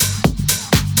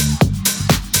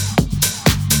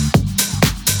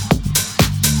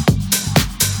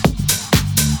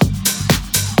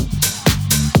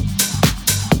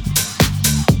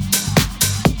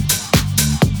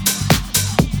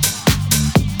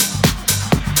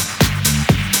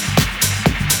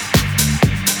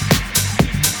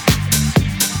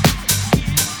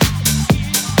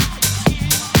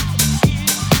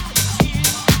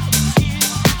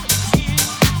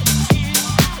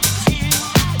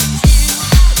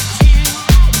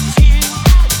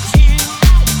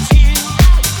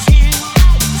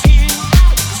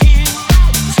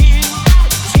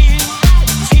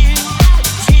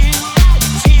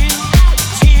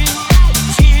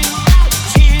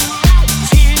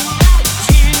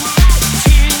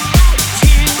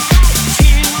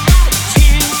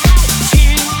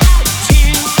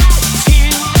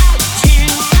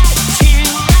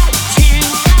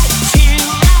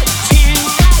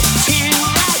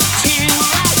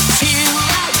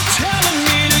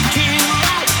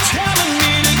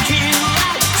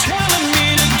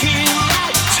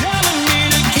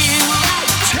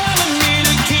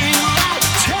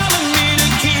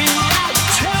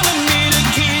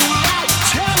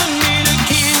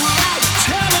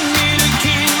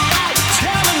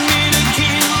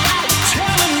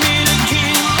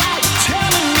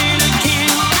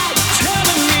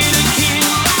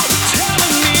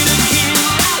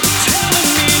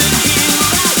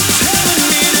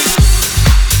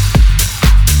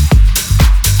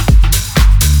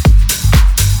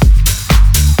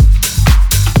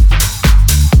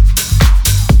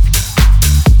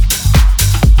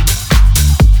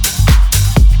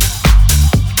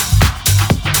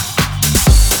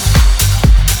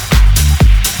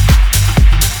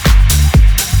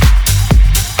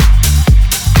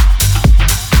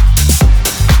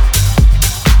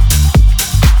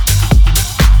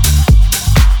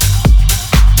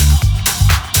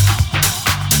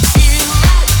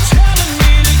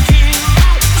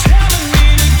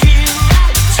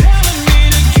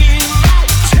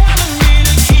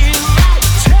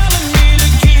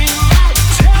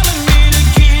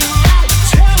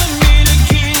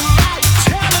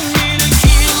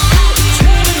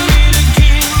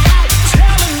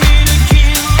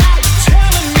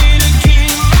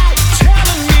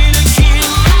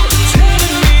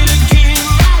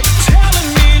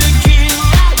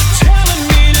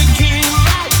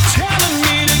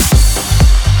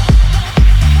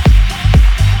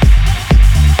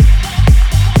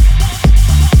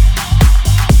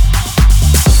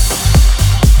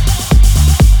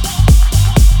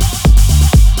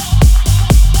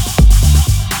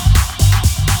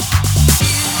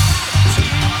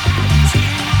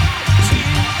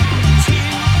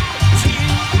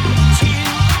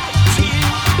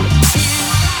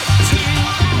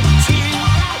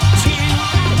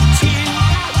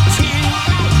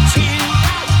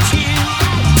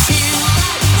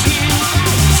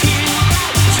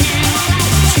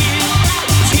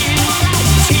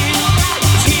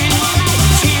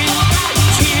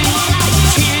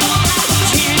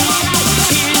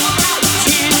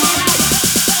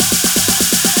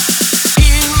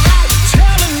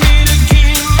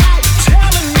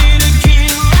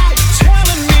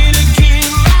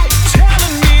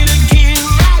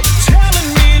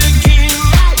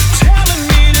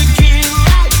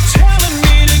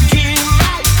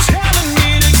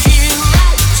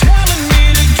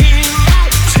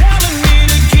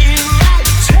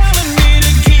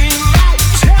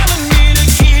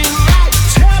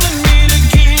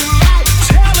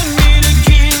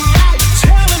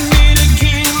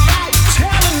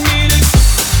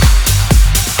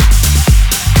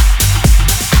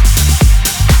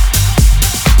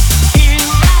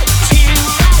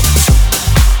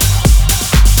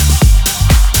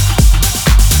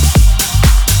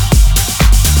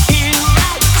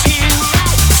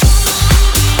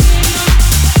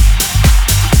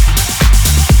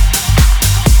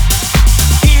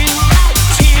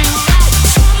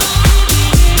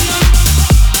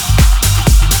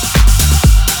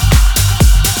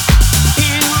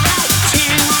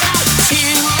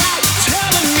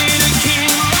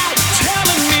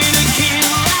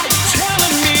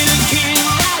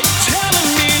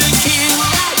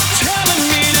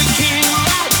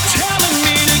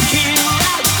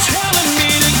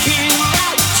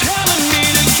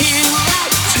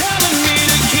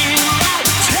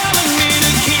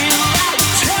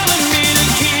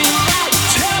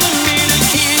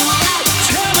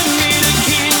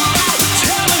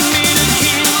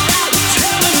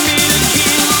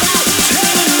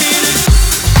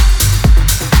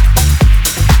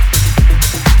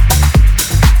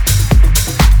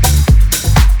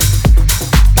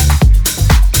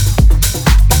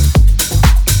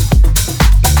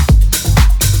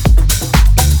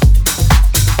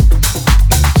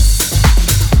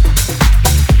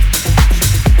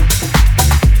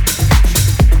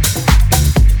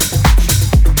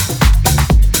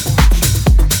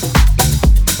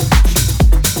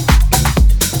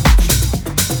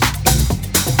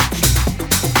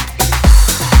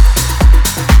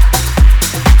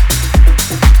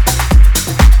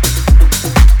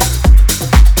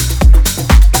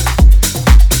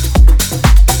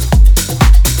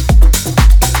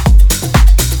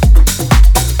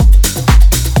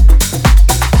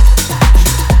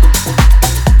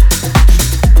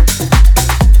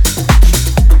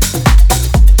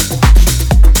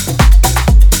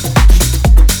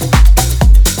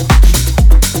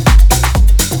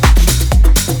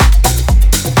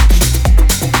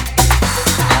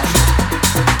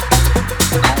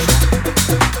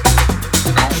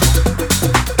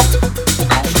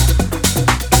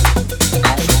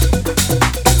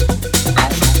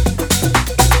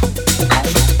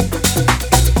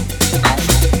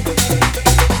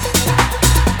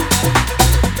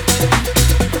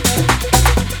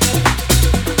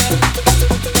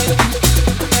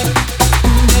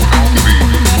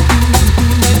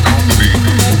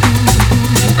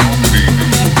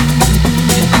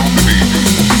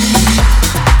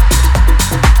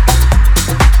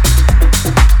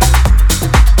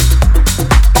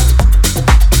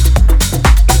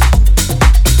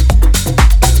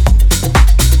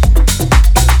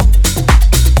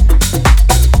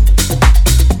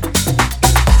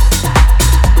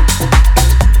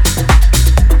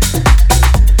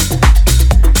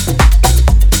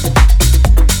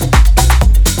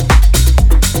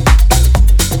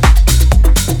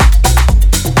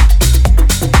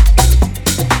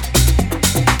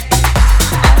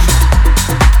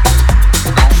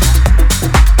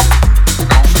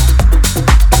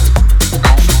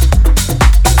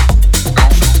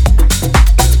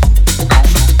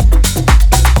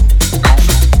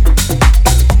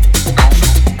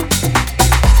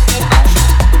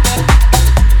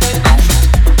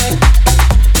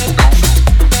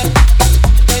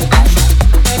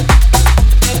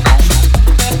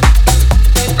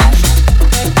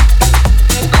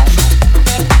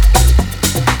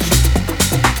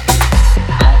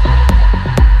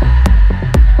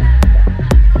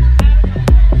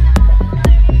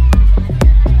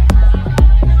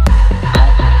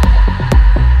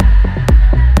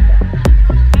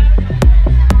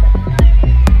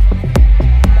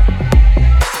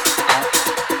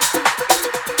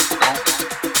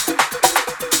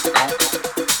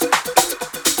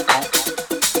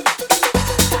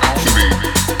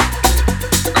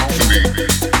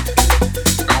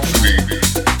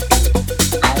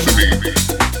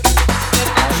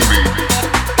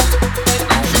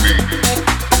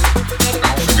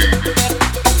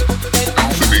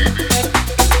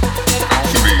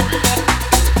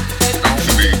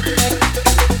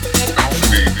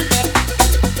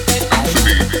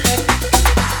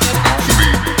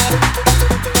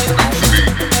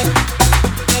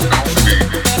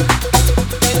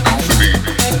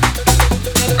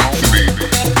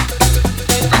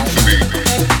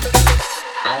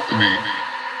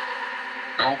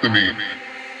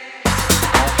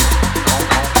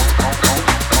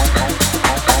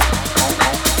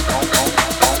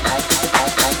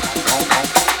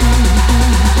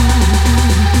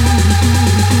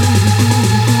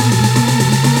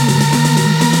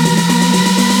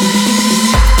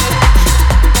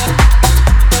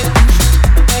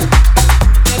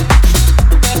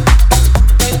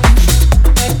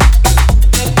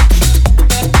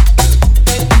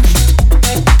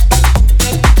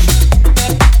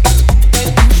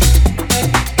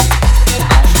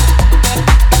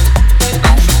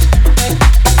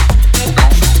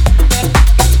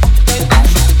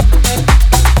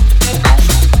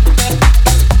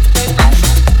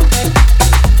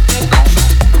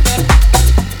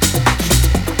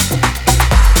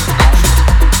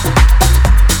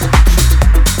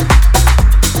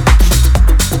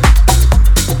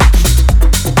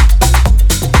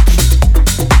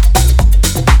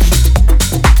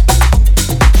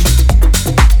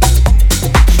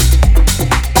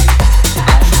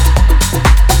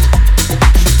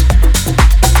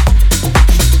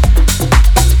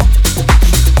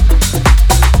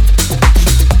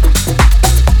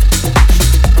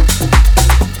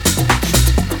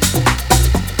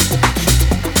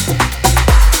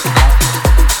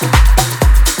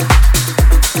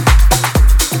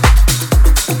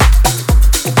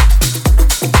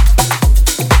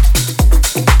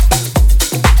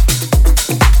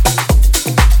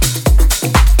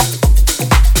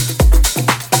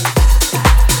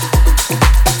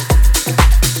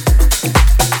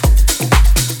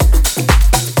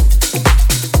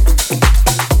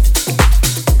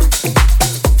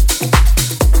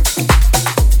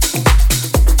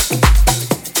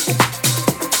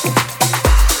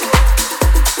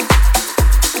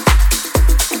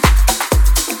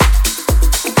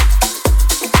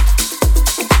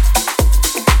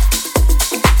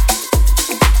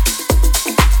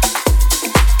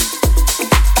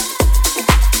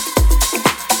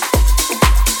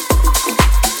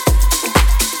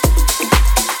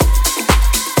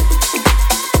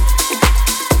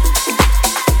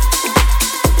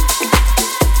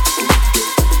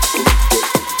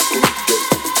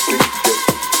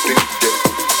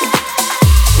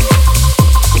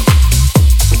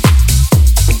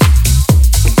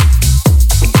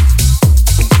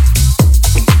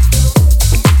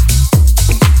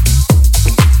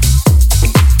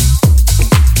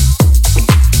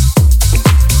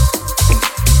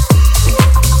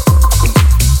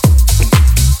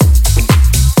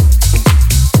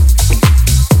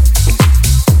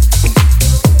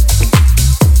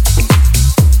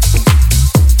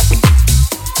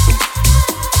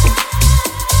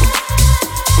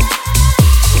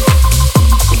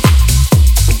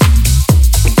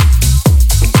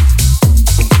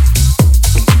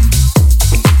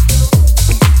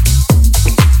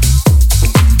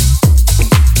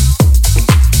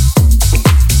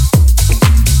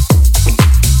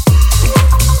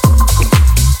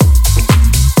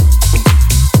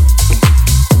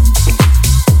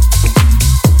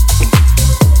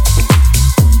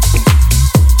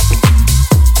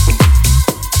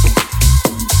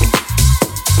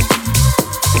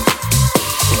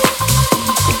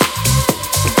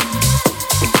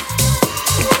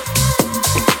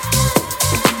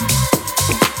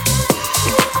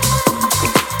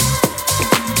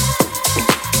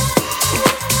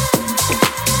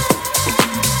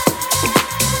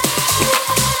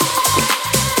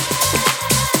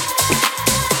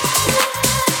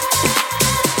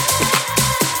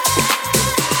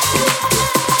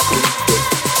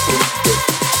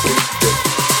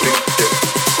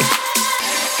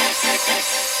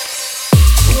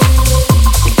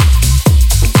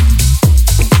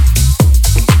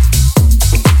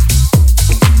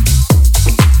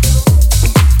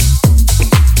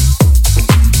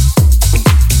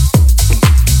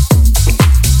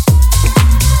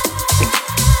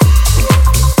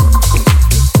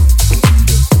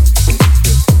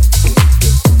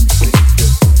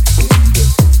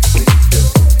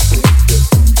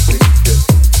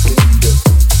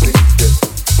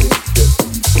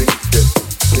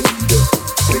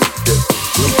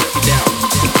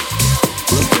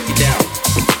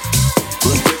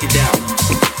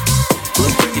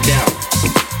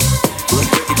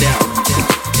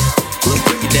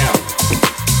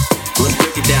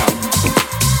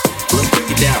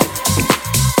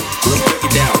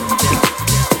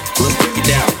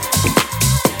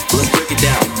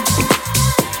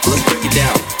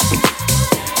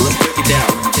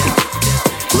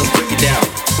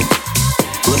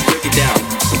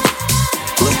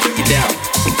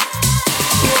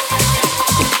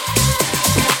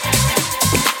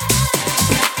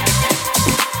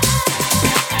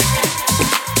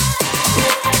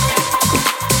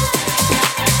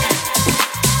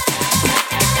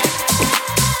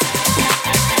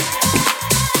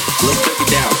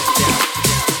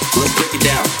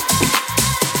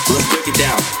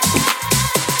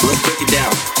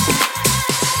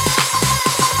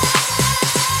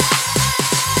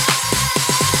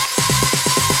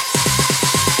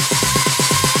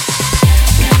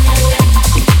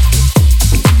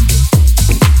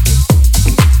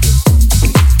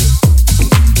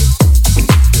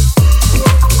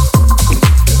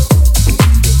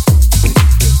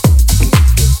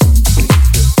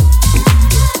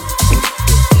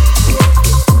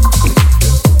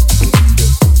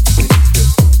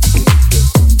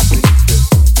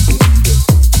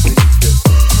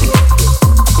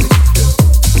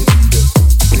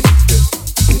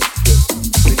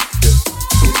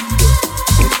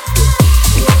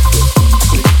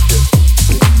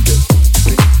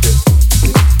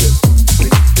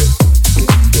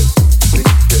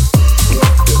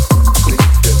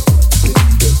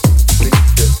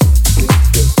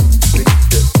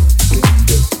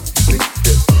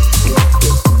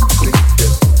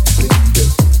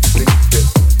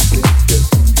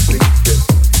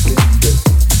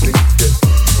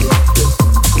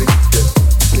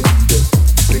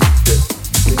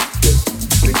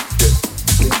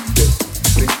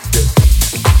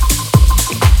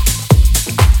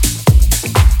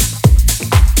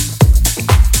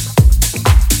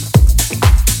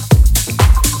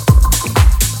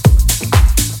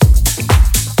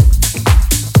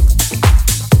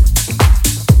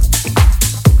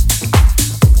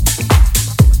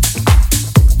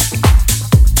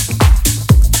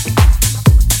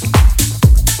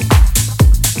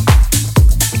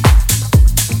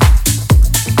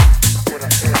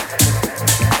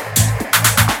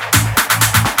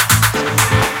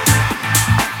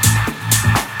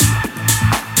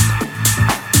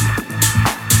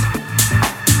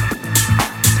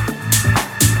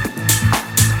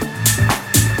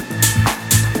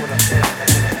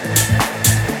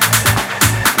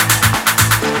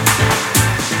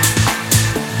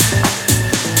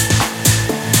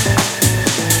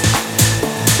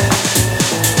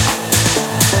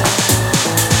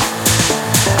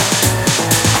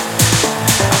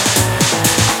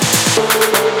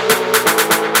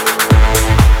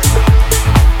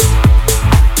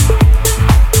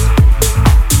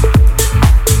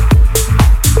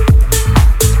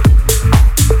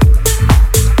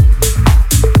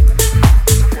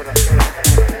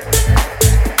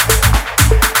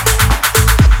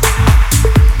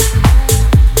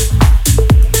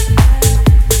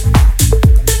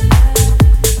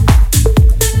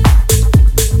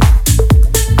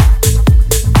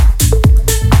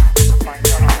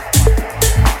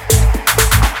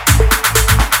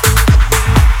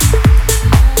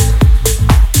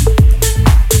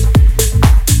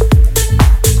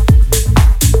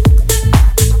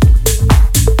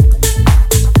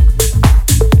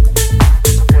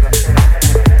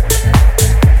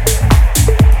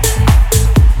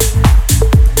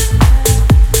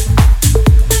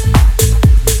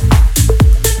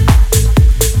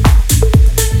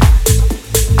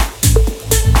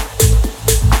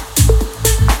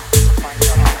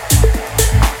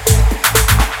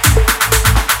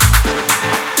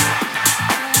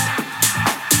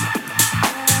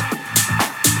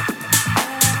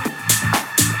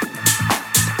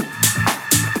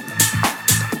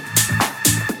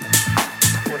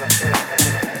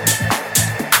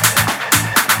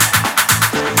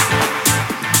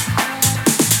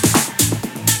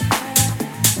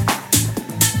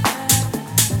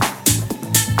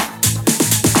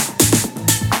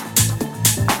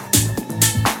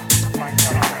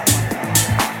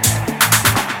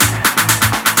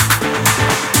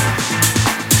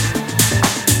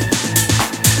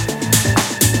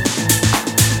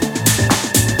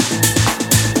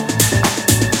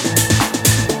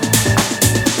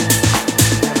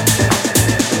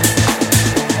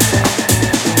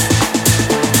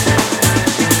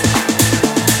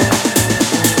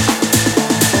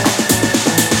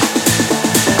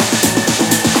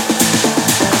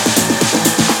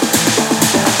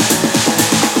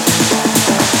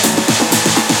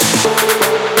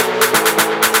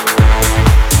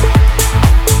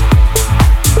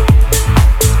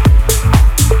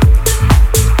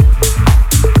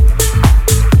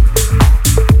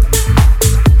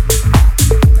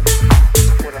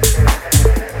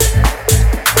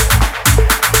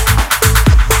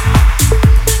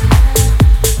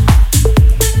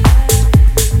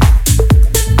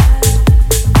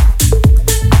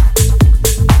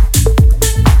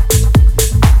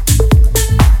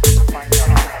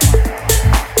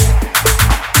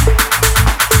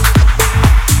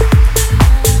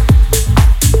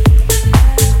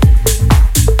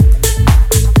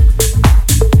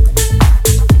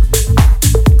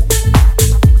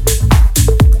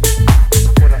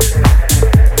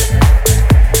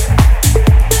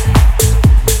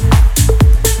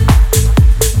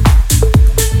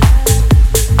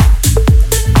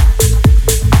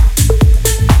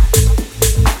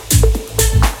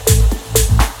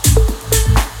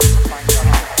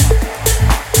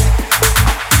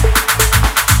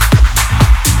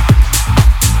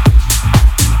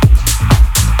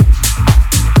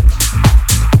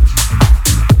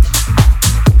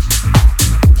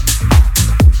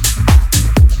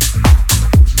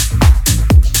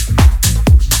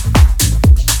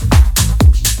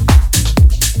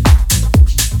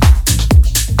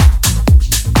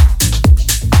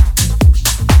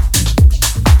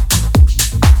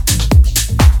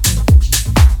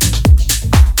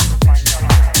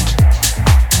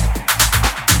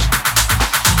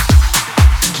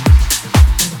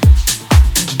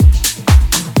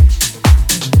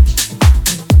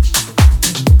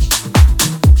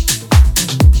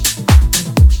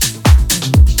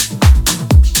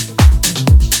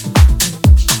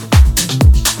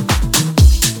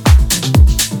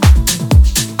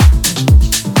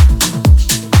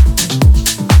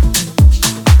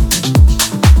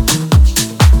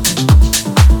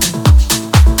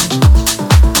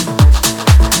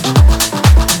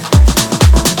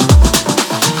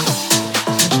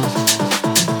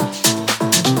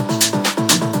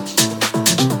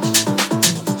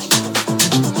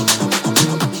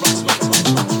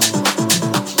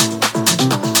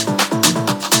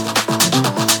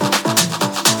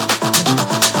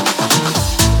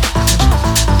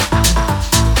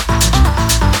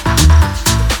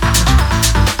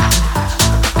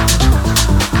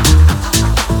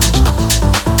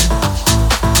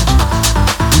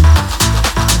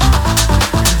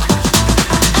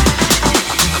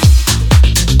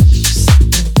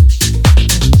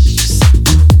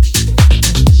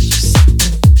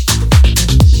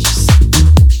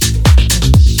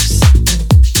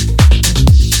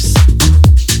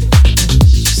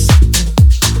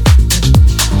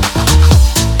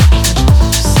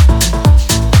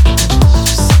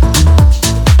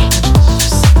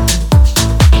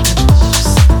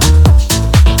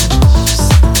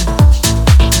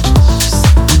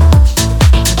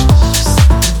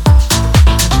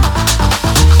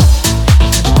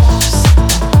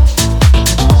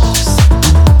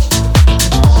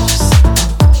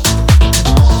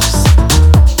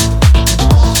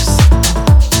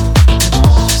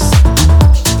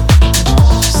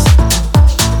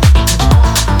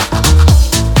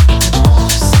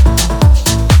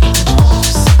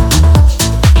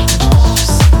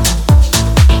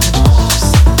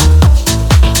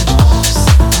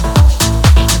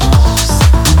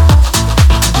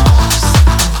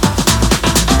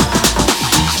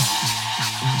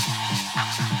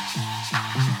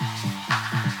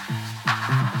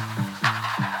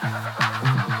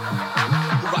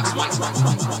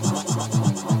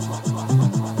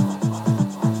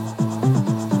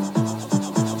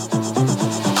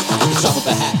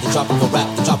 drop of a rap,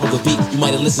 the drop of a beat. You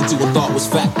might have listened to and thought was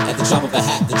fact. At the drop of a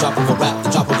hat, the drop of a rap, the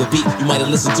drop of a beat. You might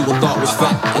have listened to and thought was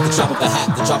fact. At the drop of a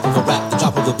hat, the drop of a rap, the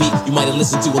drop of a beat. You might have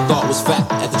listened to and thought was fact.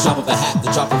 At the drop of a hat,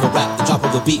 the drop of a rap, the drop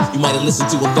of a beat. You might have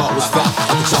listened to and thought was fact.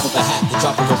 At the drop of a hat, the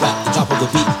drop of a rap, the drop of a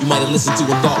beat. You might have listened to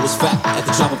and thought was fact. At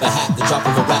the drop of a hat, the drop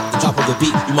of a rap, the drop of a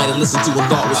beat. You might have listened to and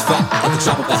thought was fact. At the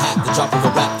drop of a hat, the drop of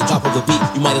a rap, the drop of a beat.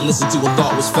 You might have listened to and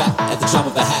thought was fact. At the drop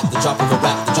of a hat, the drop of a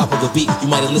rap, the drop of a beat. You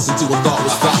might have listened to and thought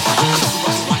was fact.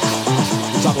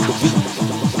 The drop of the beat.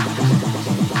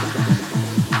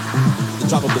 The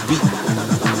drop of the beat. The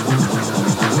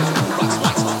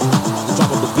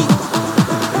drop of the beat.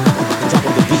 The drop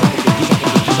of the beat.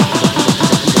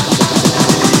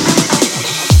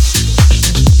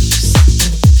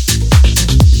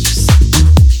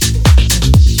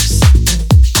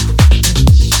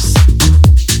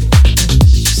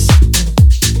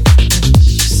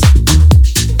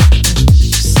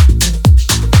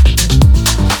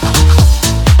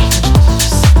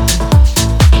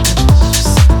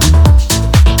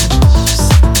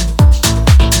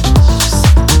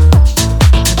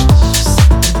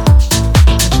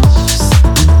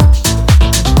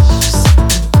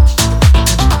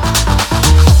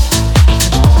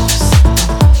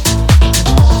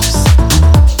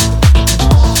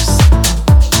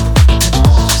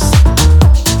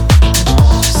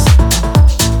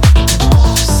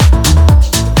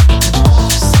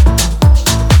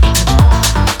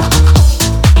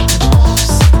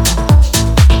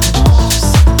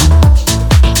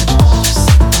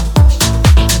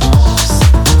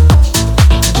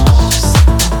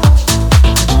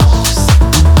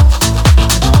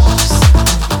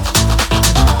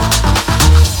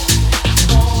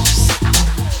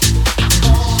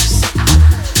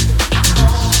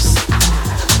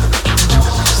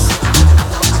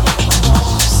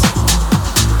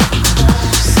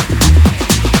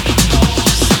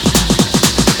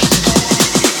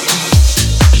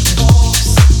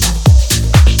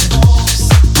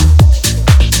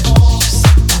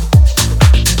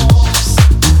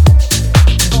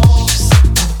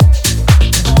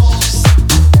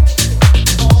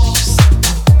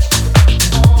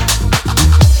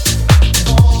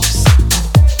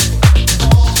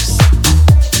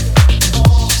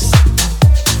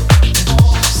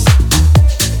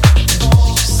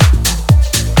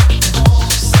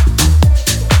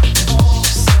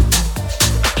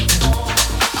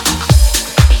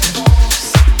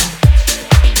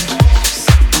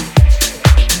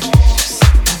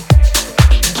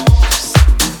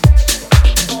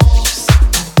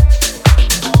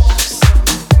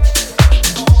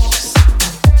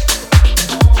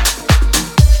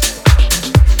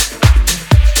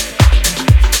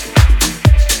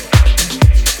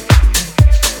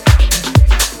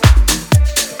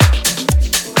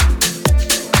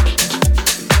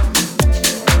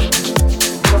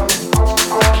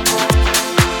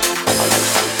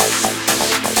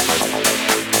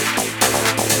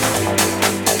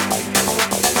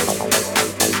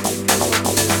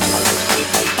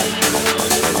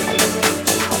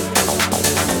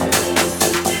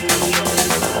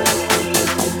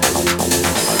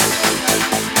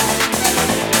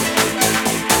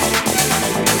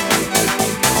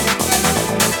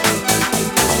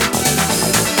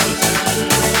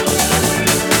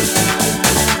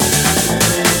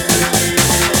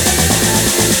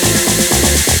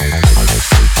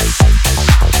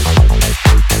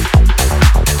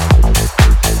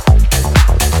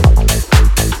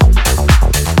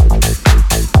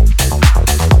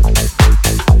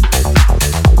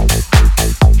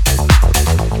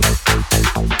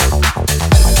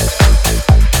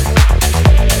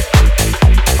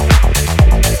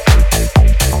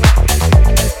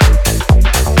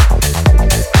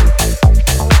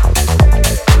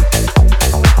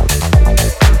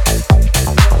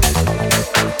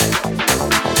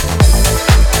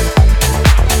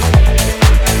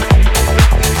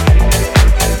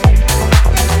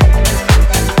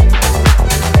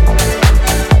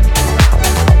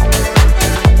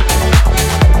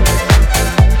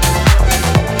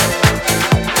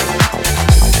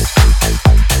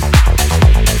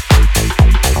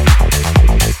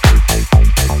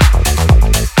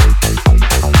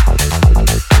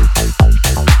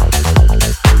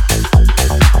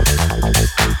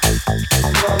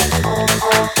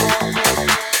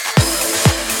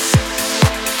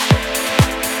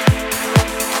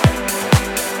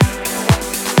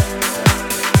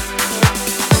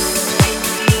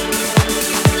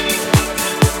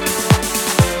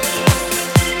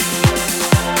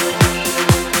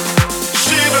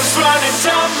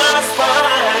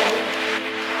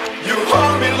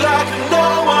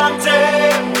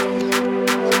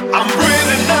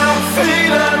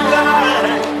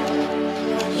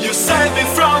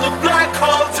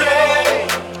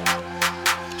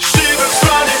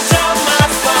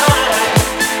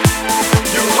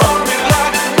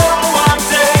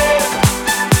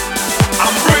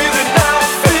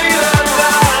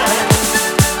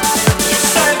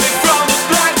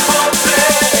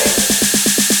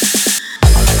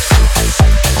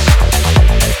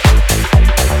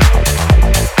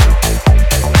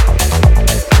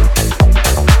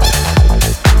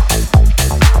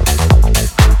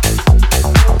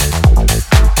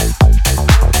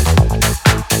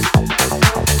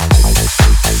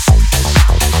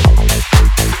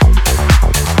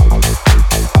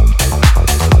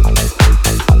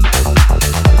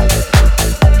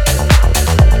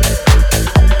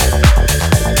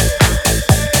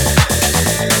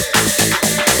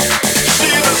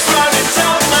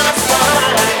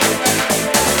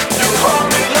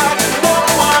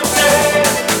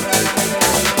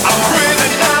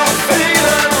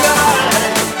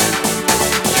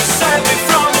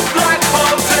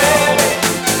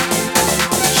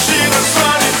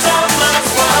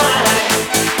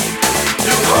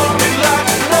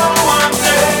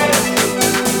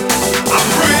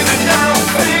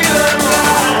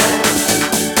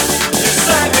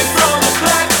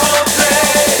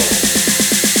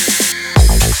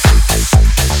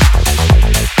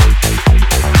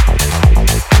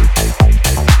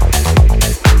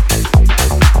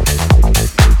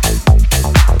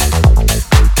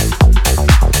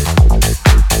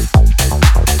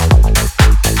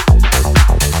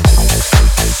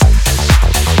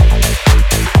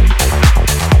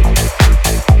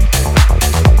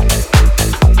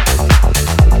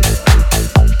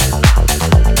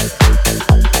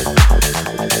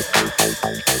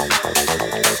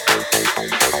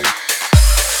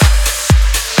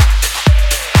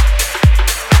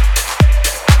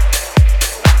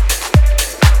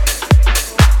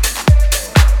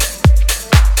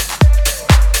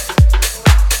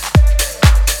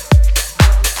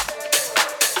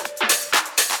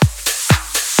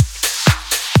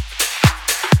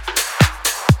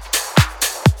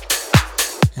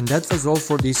 And that was all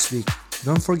for this week.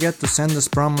 Don't forget to send us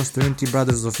promos to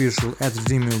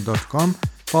unitybrothersofficial@gmail.com,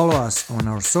 follow us on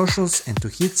our socials, and to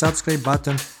hit subscribe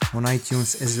button on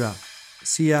iTunes as well.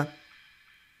 See ya!